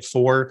diet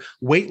for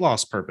weight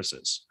loss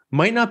purposes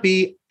might not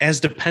be as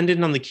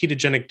dependent on the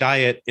ketogenic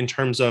diet in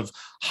terms of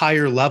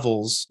higher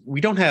levels. We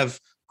don't have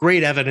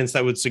great evidence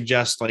that would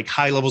suggest like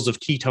high levels of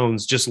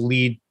ketones just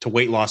lead to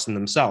weight loss in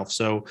themselves.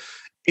 So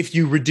if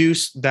you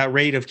reduce that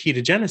rate of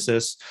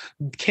ketogenesis,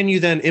 can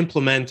you then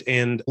implement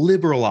and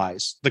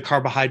liberalize the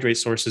carbohydrate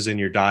sources in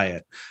your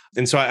diet?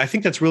 And so I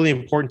think that's really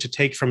important to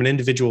take from an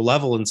individual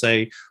level and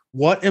say,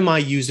 what am I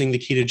using the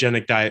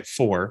ketogenic diet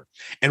for?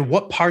 And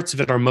what parts of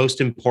it are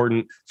most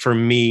important for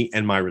me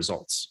and my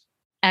results?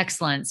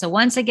 Excellent. So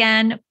once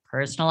again,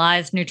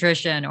 personalized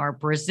nutrition or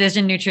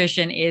precision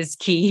nutrition is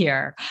key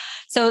here.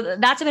 So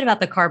that's a bit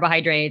about the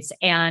carbohydrates.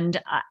 And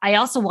I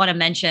also want to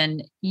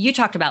mention, you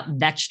talked about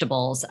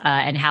vegetables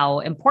and how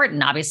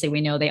important, obviously,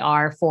 we know they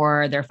are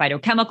for their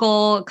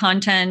phytochemical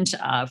content,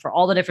 for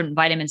all the different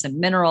vitamins and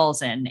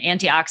minerals and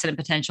antioxidant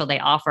potential they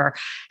offer.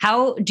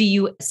 How do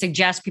you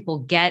suggest people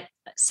get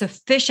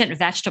sufficient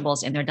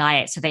vegetables in their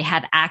diet so they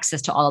have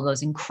access to all of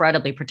those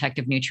incredibly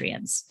protective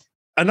nutrients?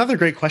 Another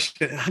great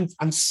question.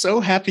 I'm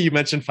so happy you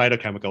mentioned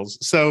phytochemicals.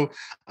 So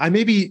I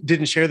maybe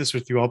didn't share this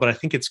with you all, but I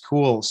think it's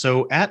cool.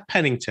 So at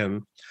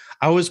Pennington,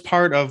 I was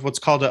part of what's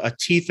called a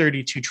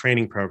T32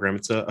 training program.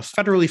 It's a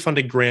federally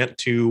funded grant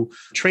to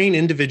train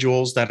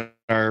individuals that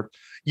are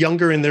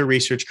younger in their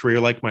research career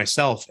like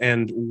myself.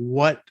 And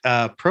what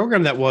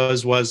program that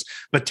was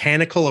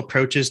Botanical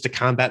Approaches to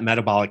Combat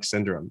Metabolic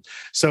Syndrome.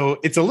 So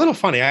it's a little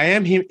funny. I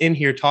am in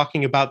here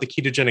talking about the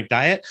ketogenic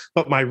diet,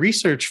 but my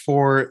research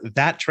for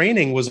that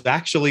training was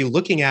actually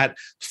looking at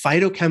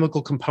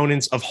phytochemical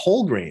components of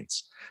whole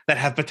grains that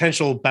have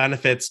potential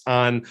benefits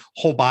on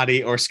whole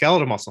body or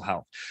skeletal muscle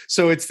health.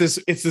 So it's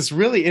this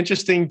really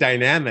interesting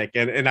dynamic.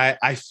 And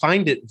I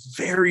find it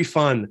very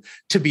fun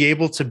to be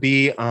able to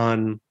be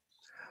on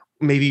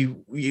maybe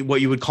what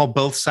you would call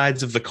both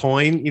sides of the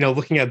coin,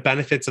 looking at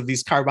benefits of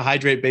these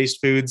carbohydrate-based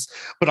foods,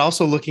 but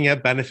also looking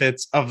at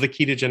benefits of the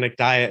ketogenic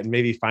diet and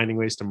maybe finding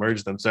ways to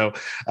merge them. So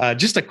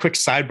just a quick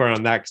sidebar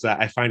on that, because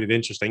I find it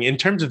interesting. In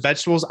terms of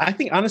vegetables, I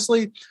think,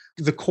 honestly,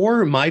 the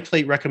core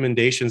MyPlate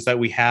recommendations that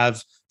we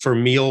have for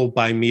meal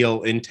by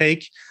meal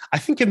intake, I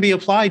think can be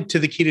applied to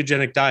the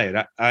ketogenic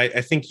diet.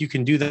 I think you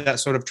can do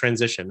that sort of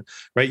transition,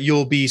 right?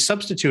 You'll be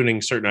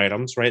substituting certain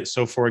items, right?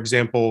 So for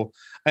example,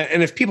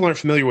 and if people aren't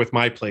familiar with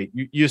MyPlate,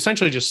 you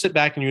essentially just sit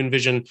back and you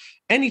envision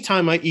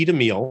anytime I eat a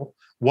meal,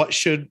 what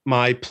should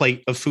my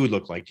plate of food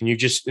look like? And you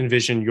just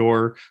envision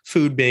your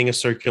food being a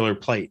circular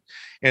plate.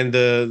 And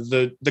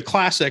the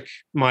classic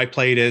my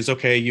plate is,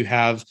 okay, you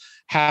have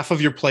half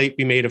of your plate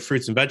be made of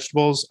fruits and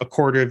vegetables, a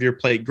quarter of your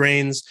plate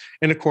grains,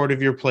 and a quarter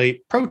of your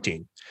plate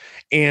protein.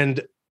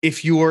 And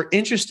if you are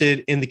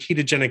interested in the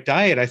ketogenic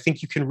diet, I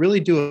think you can really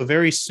do a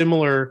very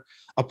similar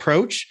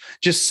approach,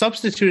 just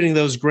substituting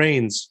those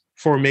grains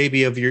for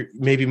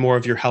maybe more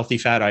of your healthy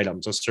fat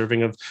items, a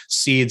serving of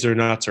seeds or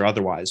nuts or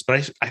otherwise.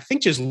 But I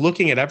think just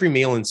looking at every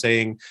meal and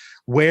saying,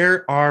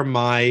 where are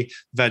my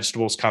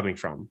vegetables coming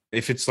from?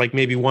 If it's like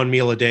maybe one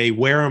meal a day,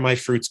 where are my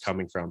fruits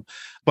coming from?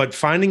 But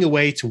finding a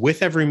way to,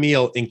 with every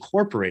meal,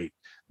 incorporate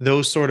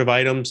those sort of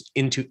items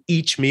into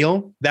each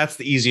meal, that's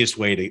the easiest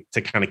way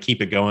to kind of keep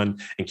it going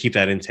and keep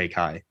that intake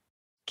high.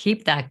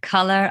 Keep that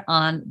color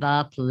on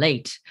the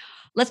plate.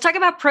 Let's talk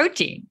about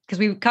protein, because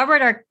we've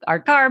covered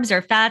our carbs,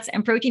 our fats,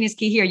 and protein is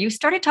key here. You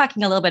started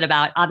talking a little bit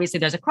about,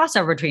 obviously, there's a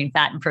crossover between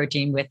fat and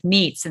protein with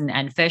meats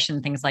and fish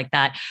and things like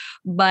that.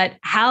 But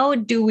how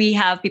do we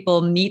have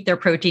people meet their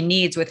protein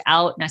needs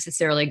without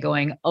necessarily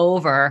going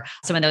over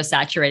some of those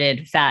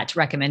saturated fat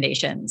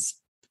recommendations?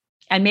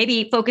 And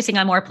maybe focusing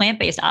on more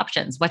plant-based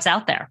options. What's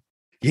out there?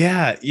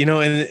 Yeah,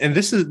 and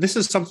this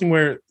is something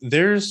where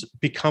there's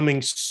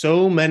becoming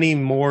so many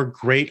more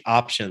great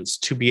options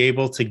to be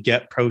able to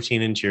get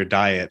protein into your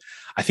diet.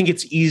 I think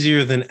it's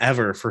easier than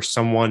ever for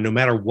someone, no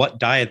matter what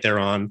diet they're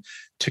on,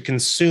 to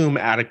consume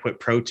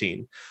adequate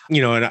protein.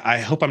 And I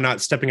hope I'm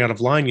not stepping out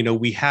of line.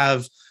 We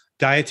have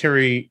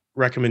dietary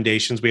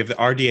recommendations. We have the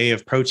RDA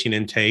of protein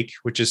intake,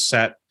 which is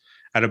set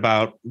at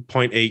about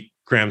 0.8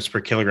 grams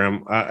per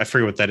kilogram. I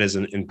forget what that is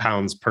in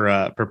pounds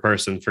per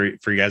person for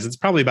you guys. It's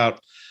probably about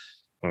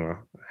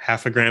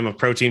half a gram of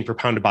protein per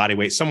pound of body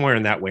weight, somewhere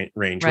in that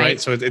range, right?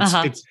 So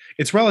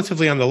it's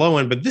relatively on the low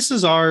end, but this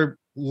is our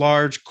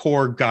large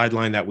core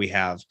guideline that we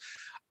have.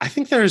 I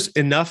think there's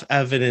enough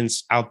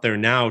evidence out there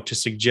now to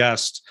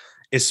suggest,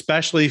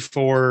 especially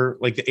for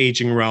like the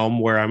aging realm,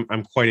 where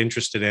I'm quite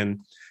interested in,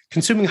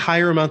 consuming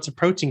higher amounts of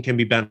protein can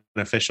be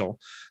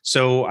beneficial.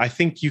 So I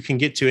think you can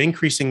get to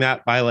increasing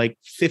that by like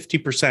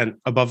 50%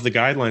 above the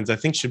guidelines, I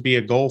think should be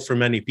a goal for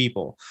many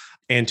people.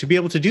 And to be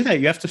able to do that,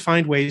 you have to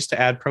find ways to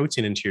add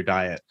protein into your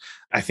diet.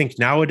 I think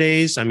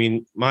nowadays,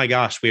 my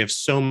gosh, we have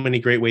so many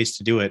great ways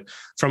to do it.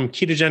 From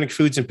ketogenic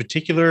foods in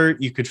particular,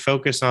 you could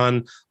focus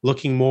on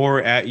looking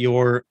more at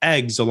your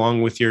eggs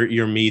along with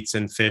your meats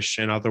and fish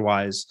and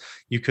otherwise.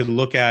 You could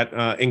look at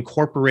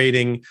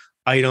incorporating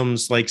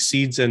items like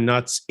seeds and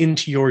nuts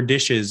into your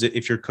dishes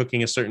if you're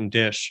cooking a certain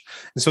dish.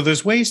 And so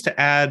there's ways to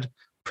add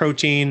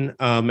protein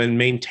and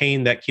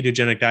maintain that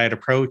ketogenic diet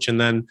approach. And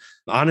then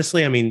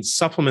honestly,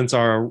 supplements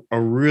are a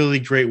really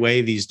great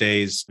way these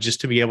days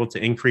just to be able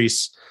to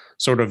increase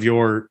sort of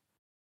your,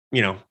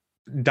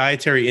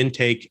 dietary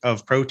intake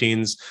of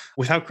proteins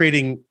without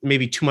creating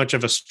maybe too much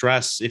of a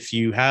stress. If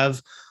you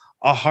have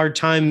a hard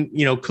time,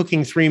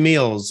 cooking 3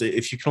 meals,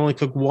 if you can only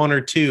cook 1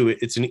 or 2,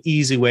 it's an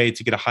easy way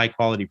to get a high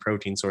quality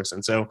protein source.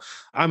 And so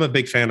I'm a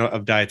big fan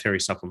of dietary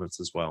supplements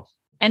as well.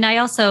 And I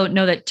also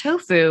know that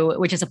tofu,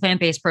 which is a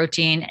plant-based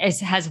protein,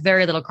 has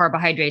very little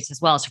carbohydrates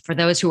as well. So for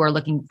those who are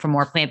looking for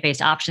more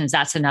plant-based options,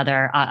 that's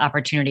another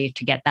opportunity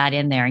to get that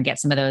in there and get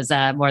some of those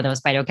more of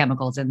those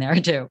phytochemicals in there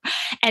too.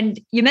 And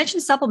you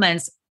mentioned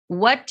supplements.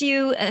 What do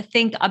you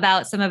think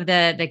about some of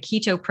the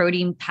keto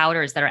protein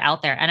powders that are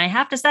out there? And I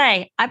have to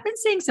say, I've been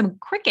seeing some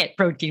cricket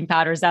protein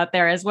powders out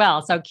there as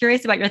well. So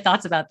curious about your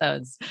thoughts about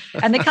those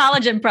and the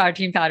collagen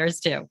protein powders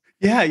too.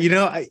 Yeah,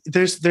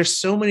 there's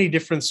so many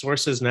different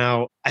sources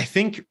now. I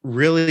think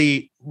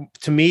really,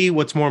 to me,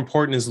 what's more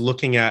important is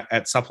looking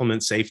at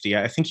supplement safety.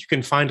 I think you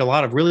can find a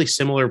lot of really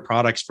similar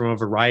products from a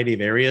variety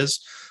of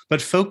areas,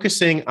 but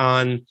focusing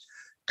on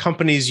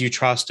companies you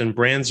trust and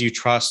brands you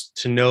trust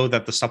to know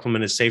that the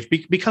supplement is safe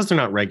because they're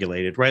not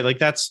regulated, right? Like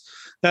that's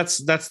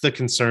the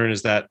concern,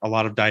 is that a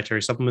lot of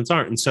dietary supplements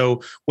aren't. And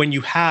so when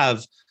you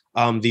have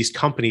these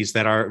companies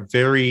that are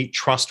very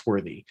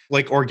trustworthy,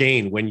 like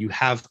Orgain, when you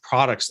have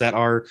products that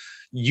are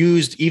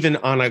used even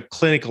on a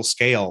clinical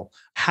scale,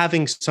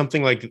 having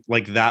something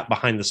like that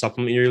behind the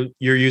supplement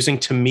you're using,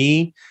 to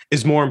me,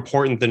 is more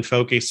important than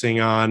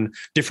focusing on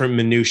different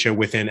minutiae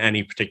within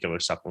any particular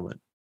supplement.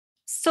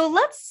 So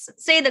let's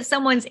say that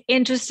someone's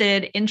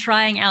interested in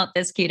trying out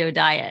this keto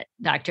diet,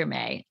 Dr.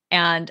 May,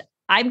 and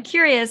I'm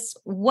curious,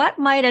 what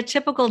might a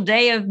typical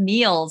day of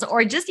meals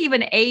or just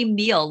even a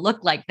meal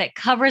look like that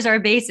covers our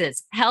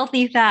bases: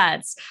 healthy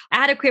fats,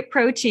 adequate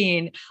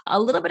protein, a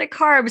little bit of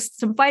carbs,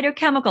 some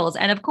phytochemicals,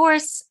 and of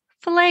course,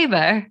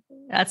 flavor.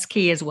 That's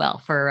key as well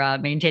for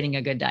maintaining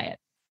a good diet.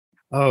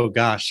 Oh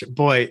gosh,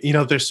 boy,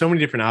 there's so many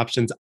different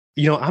options.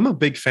 I'm a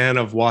big fan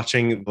of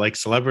watching like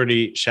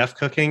celebrity chef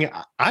cooking.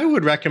 I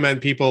would recommend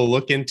people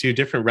look into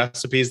different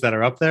recipes that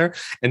are up there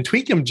and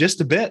tweak them just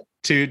a bit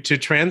to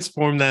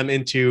transform them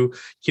into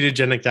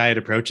ketogenic diet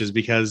approaches,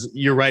 because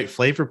you're right,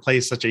 flavor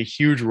plays such a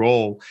huge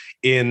role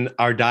in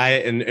our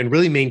diet and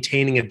really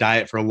maintaining a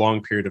diet for a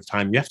long period of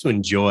time. You have to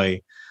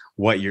enjoy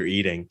what you're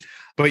eating.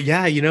 But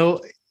yeah,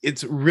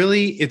 it's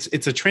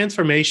a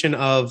transformation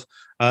of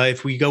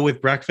If we go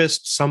with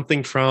breakfast,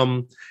 something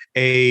from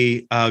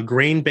a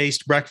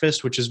grain-based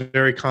breakfast, which is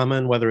very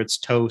common, whether it's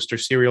toast or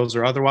cereals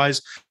or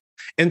otherwise,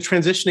 and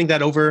transitioning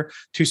that over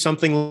to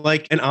something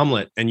like an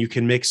omelet. And you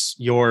can mix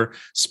your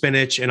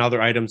spinach and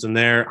other items in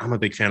there. I'm a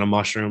big fan of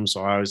mushrooms,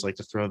 so I always like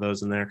to throw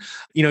those in there.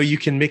 You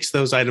can mix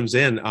those items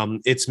in.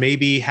 It's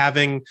maybe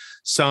having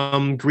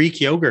some Greek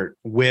yogurt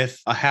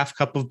with a half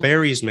cup of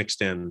berries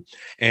mixed in,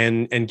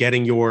 and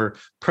getting your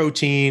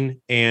protein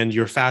and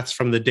your fats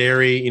from the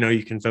dairy.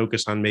 You can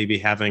focus on maybe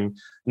having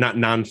not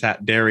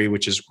non-fat dairy,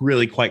 which is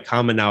really quite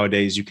common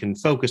nowadays. You can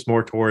focus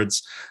more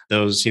towards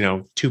those,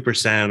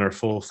 2% or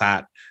full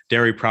fat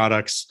dairy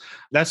products.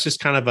 That's just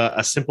kind of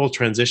a simple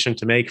transition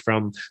to make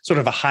from sort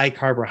of a high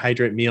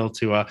carbohydrate meal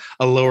to a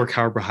lower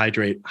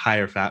carbohydrate,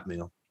 higher fat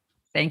meal.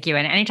 Thank you.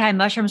 And anytime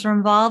mushrooms are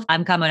involved,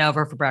 I'm coming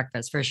over for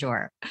breakfast for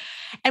sure.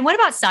 And what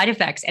about side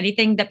effects?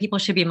 Anything that people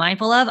should be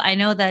mindful of? I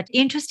know that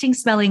interesting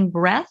smelling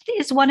breath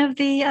is one of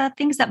the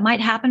things that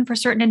might happen for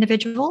certain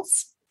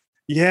individuals.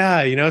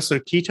 Yeah, so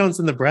ketones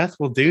in the breath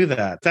will do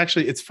that.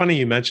 It's funny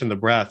you mentioned the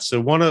breath.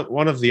 So one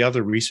of the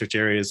other research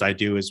areas I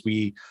do is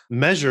we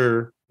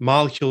measure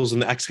molecules in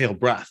the exhale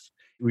breath.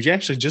 We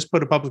actually just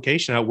put a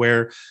publication out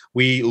where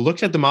we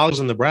looked at the molecules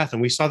in the breath,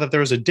 and we saw that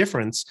there was a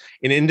difference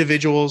in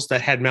individuals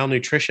that had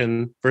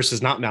malnutrition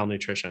versus not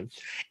malnutrition.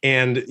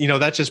 And,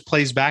 that just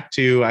plays back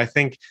to, I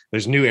think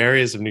there's new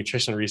areas of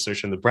nutrition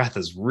research, and the breath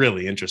is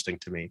really interesting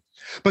to me.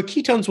 But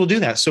ketones will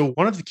do that. So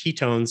one of the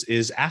ketones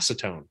is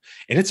acetone,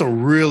 and it's a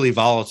really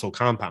volatile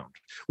compound.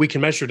 We can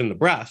measure it in the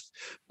breath,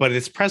 but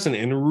it's present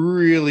in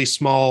really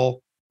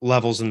small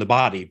levels in the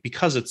body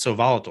because it's so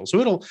volatile. So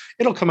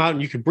it'll come out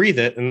and you could breathe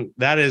it. And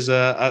that is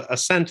a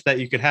scent that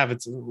you could have.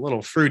 It's a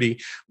little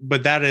fruity,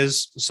 but that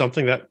is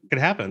something that could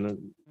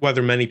happen.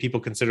 Whether many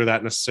people consider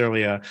that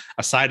necessarily a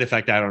side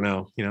effect, I don't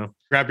know.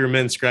 Grab your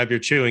mints, grab your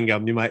chewing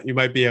gum, you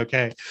might be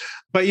okay.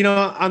 But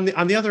on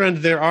the other end,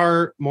 there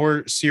are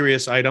more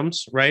serious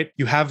items, right?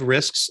 You have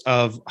risks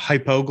of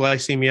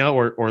hypoglycemia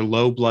or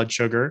low blood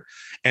sugar.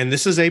 And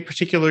this is a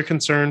particular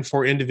concern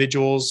for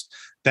individuals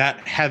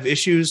that have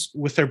issues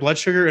with their blood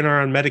sugar and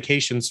are on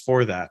medications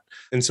for that.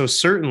 And so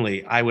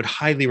certainly I would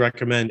highly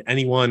recommend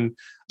anyone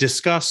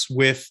discuss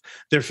with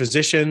their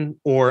physician,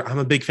 or I'm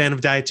a big fan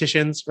of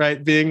dietitians,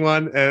 right? Being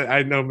one,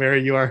 I know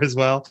Mary, you are as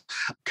well,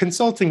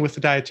 consulting with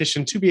the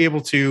dietitian to be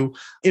able to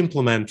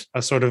implement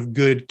a sort of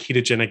good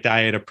ketogenic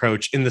diet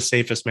approach in the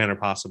safest manner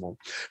possible.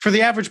 For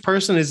the average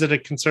person, is it a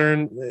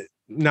concern?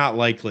 Not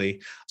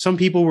likely. Some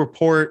people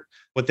report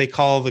what they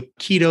call the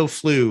keto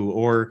flu,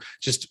 or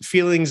just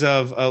feelings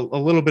of a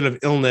little bit of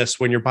illness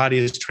when your body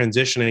is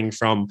transitioning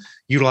from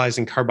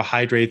utilizing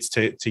carbohydrates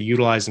to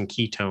utilizing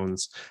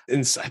ketones.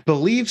 And I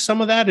believe some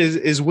of that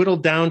is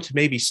whittled down to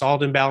maybe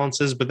salt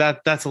imbalances, but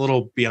that's a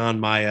little beyond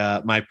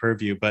my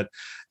purview. But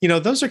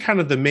those are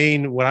kind of the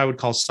main, what I would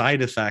call,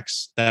 side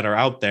effects that are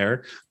out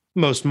there.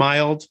 Most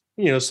mild,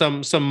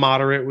 some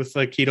moderate with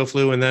the keto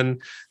flu, and then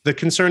the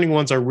concerning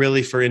ones are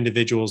really for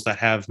individuals that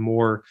have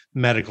more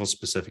medical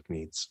specific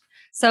needs.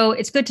 So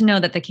it's good to know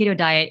that the keto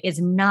diet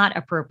is not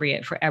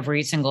appropriate for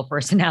every single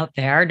person out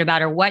there, no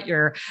matter what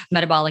your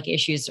metabolic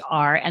issues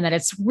are, and that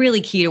it's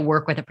really key to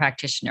work with a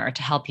practitioner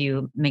to help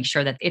you make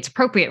sure that it's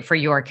appropriate for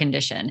your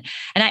condition.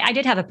 And I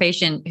did have a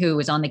patient who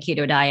was on the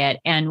keto diet,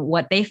 and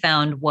what they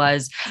found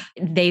was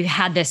they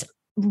had this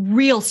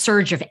real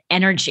surge of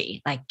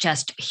energy, like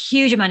just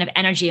huge amount of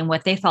energy, and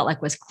what they felt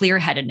like was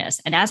clear-headedness.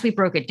 And as we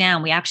broke it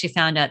down, we actually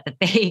found out that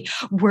they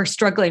were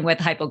struggling with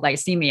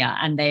hypoglycemia,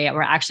 and they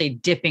were actually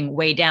dipping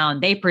way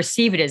down. They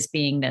perceive it as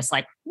being this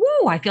like,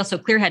 woo, I feel so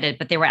clear-headed,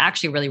 but they were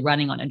actually really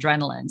running on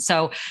adrenaline.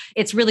 So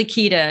it's really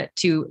key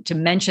to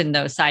mention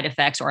those side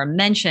effects, or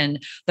mention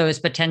those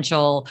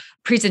potential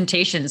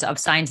presentations of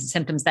signs and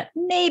symptoms that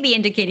may be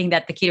indicating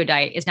that the keto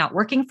diet is not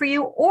working for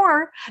you,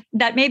 or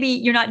that maybe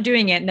you're not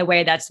doing it in the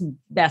way that's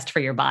best for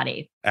your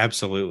body.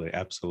 Absolutely.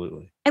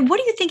 Absolutely. And what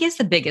do you think is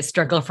the biggest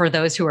struggle for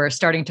those who are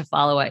starting to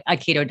follow a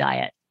keto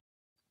diet?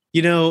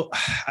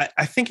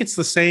 I think it's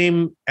the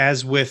same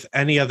as with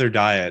any other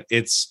diet.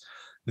 It's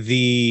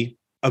the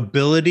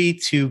ability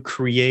to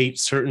create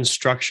certain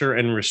structure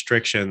and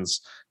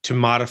restrictions to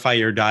modify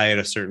your diet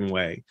a certain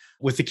way.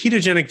 With the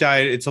ketogenic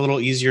diet, it's a little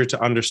easier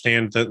to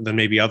understand than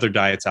maybe other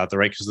diets out there,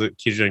 right? Because the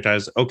ketogenic diet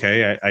is,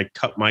 okay, I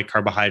cut my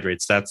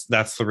carbohydrates. That's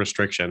the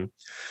restriction.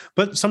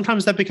 But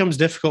sometimes that becomes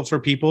difficult for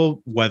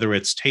people, whether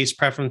it's taste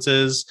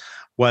preferences,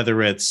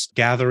 whether it's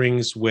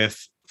gatherings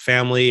with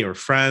family or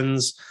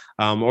friends,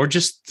 or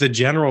just the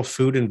general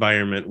food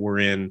environment we're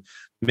in,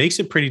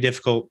 makes it pretty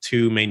difficult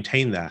to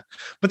maintain that.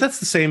 But that's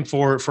the same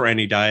for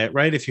any diet,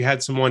 right? If you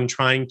had someone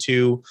trying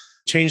to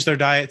change their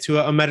diet to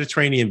a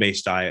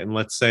Mediterranean-based diet, and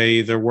let's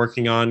say they're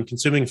working on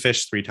consuming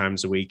fish 3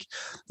 times a week,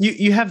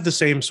 you have the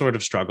same sort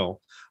of struggle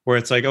where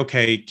it's like,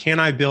 okay, can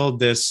I build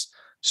this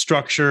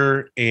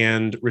structure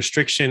and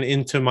restriction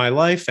into my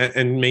life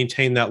and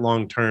maintain that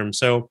long term?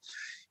 So,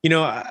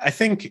 I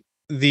think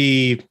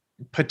the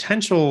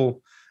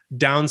potential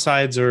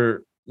downsides,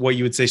 or what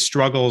you would say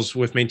struggles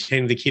with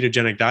maintaining the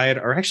ketogenic diet,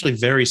 are actually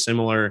very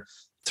similar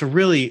to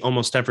really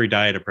almost every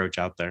diet approach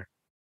out there.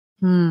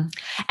 And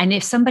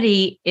if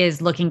somebody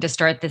is looking to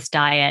start this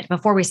diet,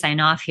 before we sign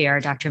off here,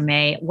 Dr.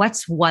 May,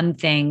 what's one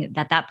thing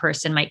that that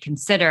person might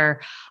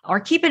consider or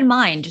keep in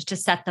mind just to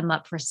set them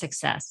up for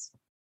success?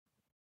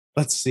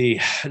 Let's see.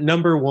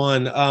 Number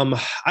one,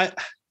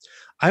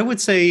 I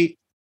would say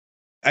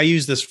I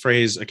use this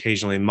phrase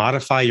occasionally,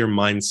 modify your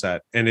mindset.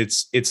 And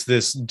it's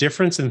this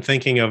difference in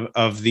thinking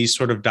of these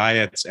sort of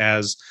diets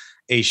as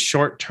a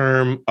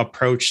short-term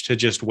approach to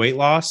just weight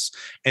loss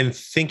and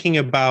thinking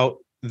about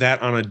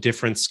that on a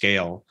different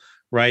scale,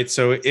 right?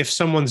 So if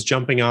someone's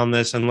jumping on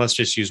this, and let's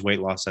just use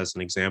weight loss as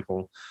an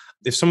example,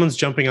 if someone's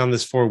jumping on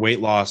this for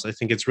weight loss, I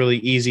think it's really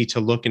easy to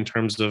look in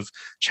terms of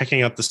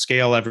checking out the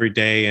scale every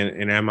day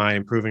and am I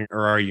improving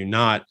or are you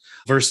not,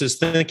 versus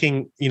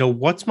thinking,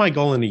 what's my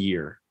goal in a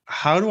year?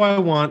 How do I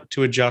want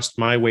to adjust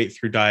my weight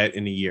through diet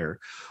in a year?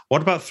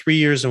 What about 3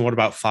 years and what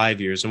about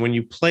 5 years? And when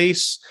you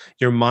place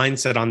your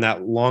mindset on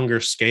that longer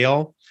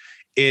scale,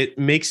 it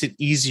makes it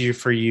easier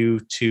for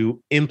you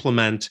to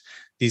implement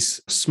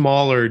these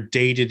smaller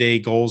day-to-day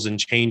goals and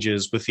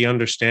changes with the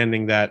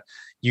understanding that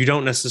you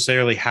don't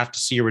necessarily have to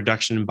see a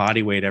reduction in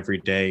body weight every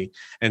day.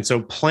 And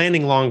so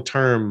planning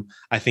long-term,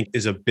 I think,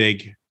 is a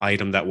big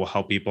item that will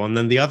help people. And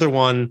then the other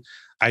one,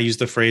 I use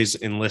the phrase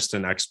enlist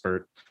an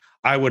expert.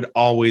 I would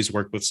always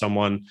work with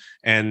someone.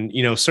 And,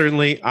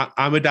 certainly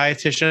I'm a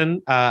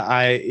dietitian.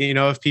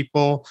 If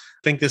people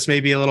think this may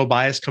be a little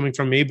biased coming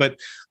from me, but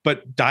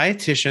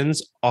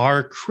dietitians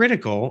are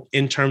critical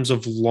in terms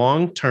of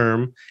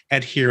long-term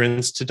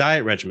adherence to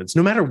diet regimens,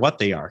 no matter what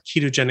they are,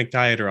 ketogenic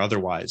diet or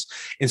otherwise.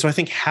 And so I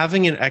think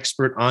having an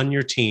expert on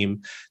your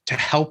team to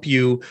help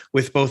you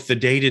with both the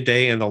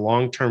day-to-day and the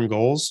long-term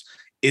goals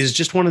is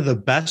just one of the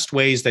best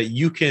ways that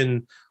you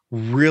can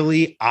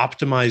really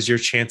optimize your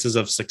chances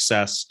of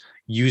success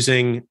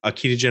using a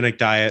ketogenic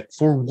diet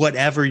for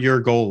whatever your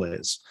goal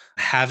is.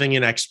 Having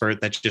an expert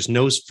that just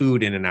knows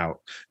food in and out,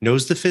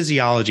 knows the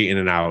physiology in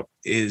and out,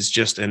 is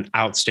just an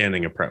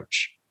outstanding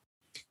approach.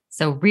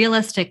 So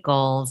realistic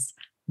goals,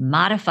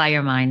 modify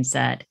your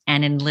mindset,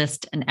 and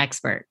enlist an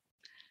expert.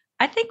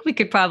 I think we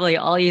could probably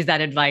all use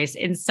that advice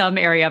in some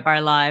area of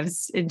our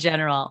lives in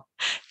general.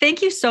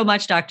 Thank you so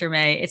much, Dr.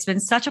 May. It's been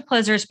such a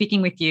pleasure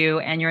speaking with you,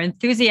 and your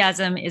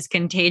enthusiasm is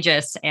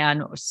contagious,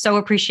 and so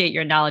appreciate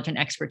your knowledge and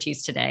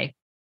expertise today.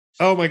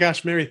 Oh my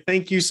gosh, Mary,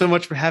 thank you so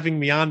much for having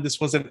me on. This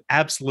was an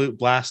absolute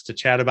blast to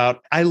chat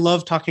about. I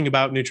love talking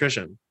about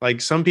nutrition. Like,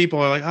 some people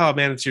are like, oh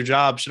man, it's your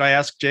job. Should I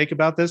ask Jake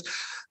about this?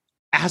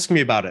 Ask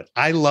me about it.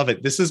 I love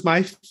it. This is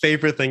my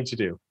favorite thing to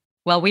do.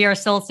 Well, we are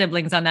soul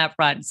siblings on that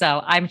front,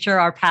 so I'm sure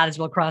our paths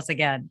will cross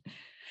again.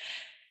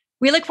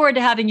 We look forward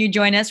to having you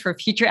join us for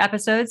future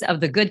episodes of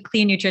the Good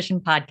Clean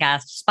Nutrition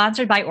Podcast,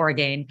 sponsored by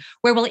Orgain,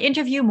 where we'll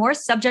interview more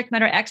subject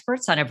matter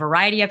experts on a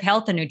variety of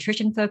health and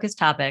nutrition-focused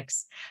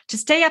topics. To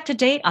stay up to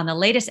date on the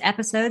latest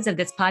episodes of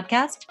this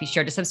podcast, be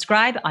sure to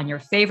subscribe on your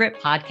favorite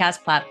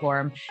podcast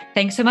platform.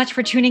 Thanks so much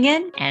for tuning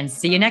in, and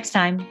see you next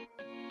time.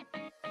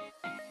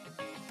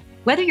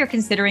 Whether you're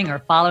considering or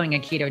following a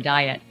keto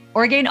diet,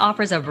 Orgain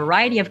offers a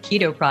variety of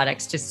keto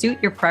products to suit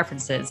your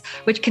preferences,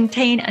 which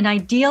contain an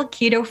ideal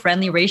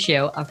keto-friendly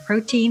ratio of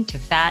protein to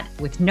fat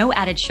with no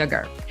added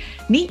sugar.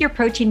 Meet your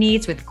protein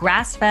needs with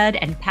grass-fed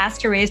and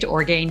pasture-raised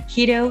Orgain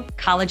Keto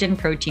Collagen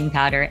Protein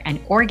Powder and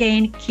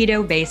Orgain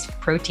Keto-Based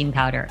Protein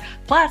Powder.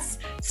 Plus,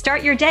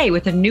 start your day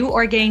with a new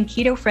Orgain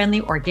keto-friendly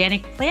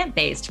organic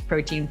plant-based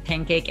protein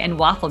pancake and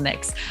waffle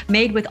mix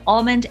made with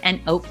almond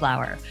and oat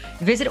flour.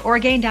 Visit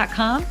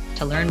Orgain.com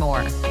to learn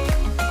more.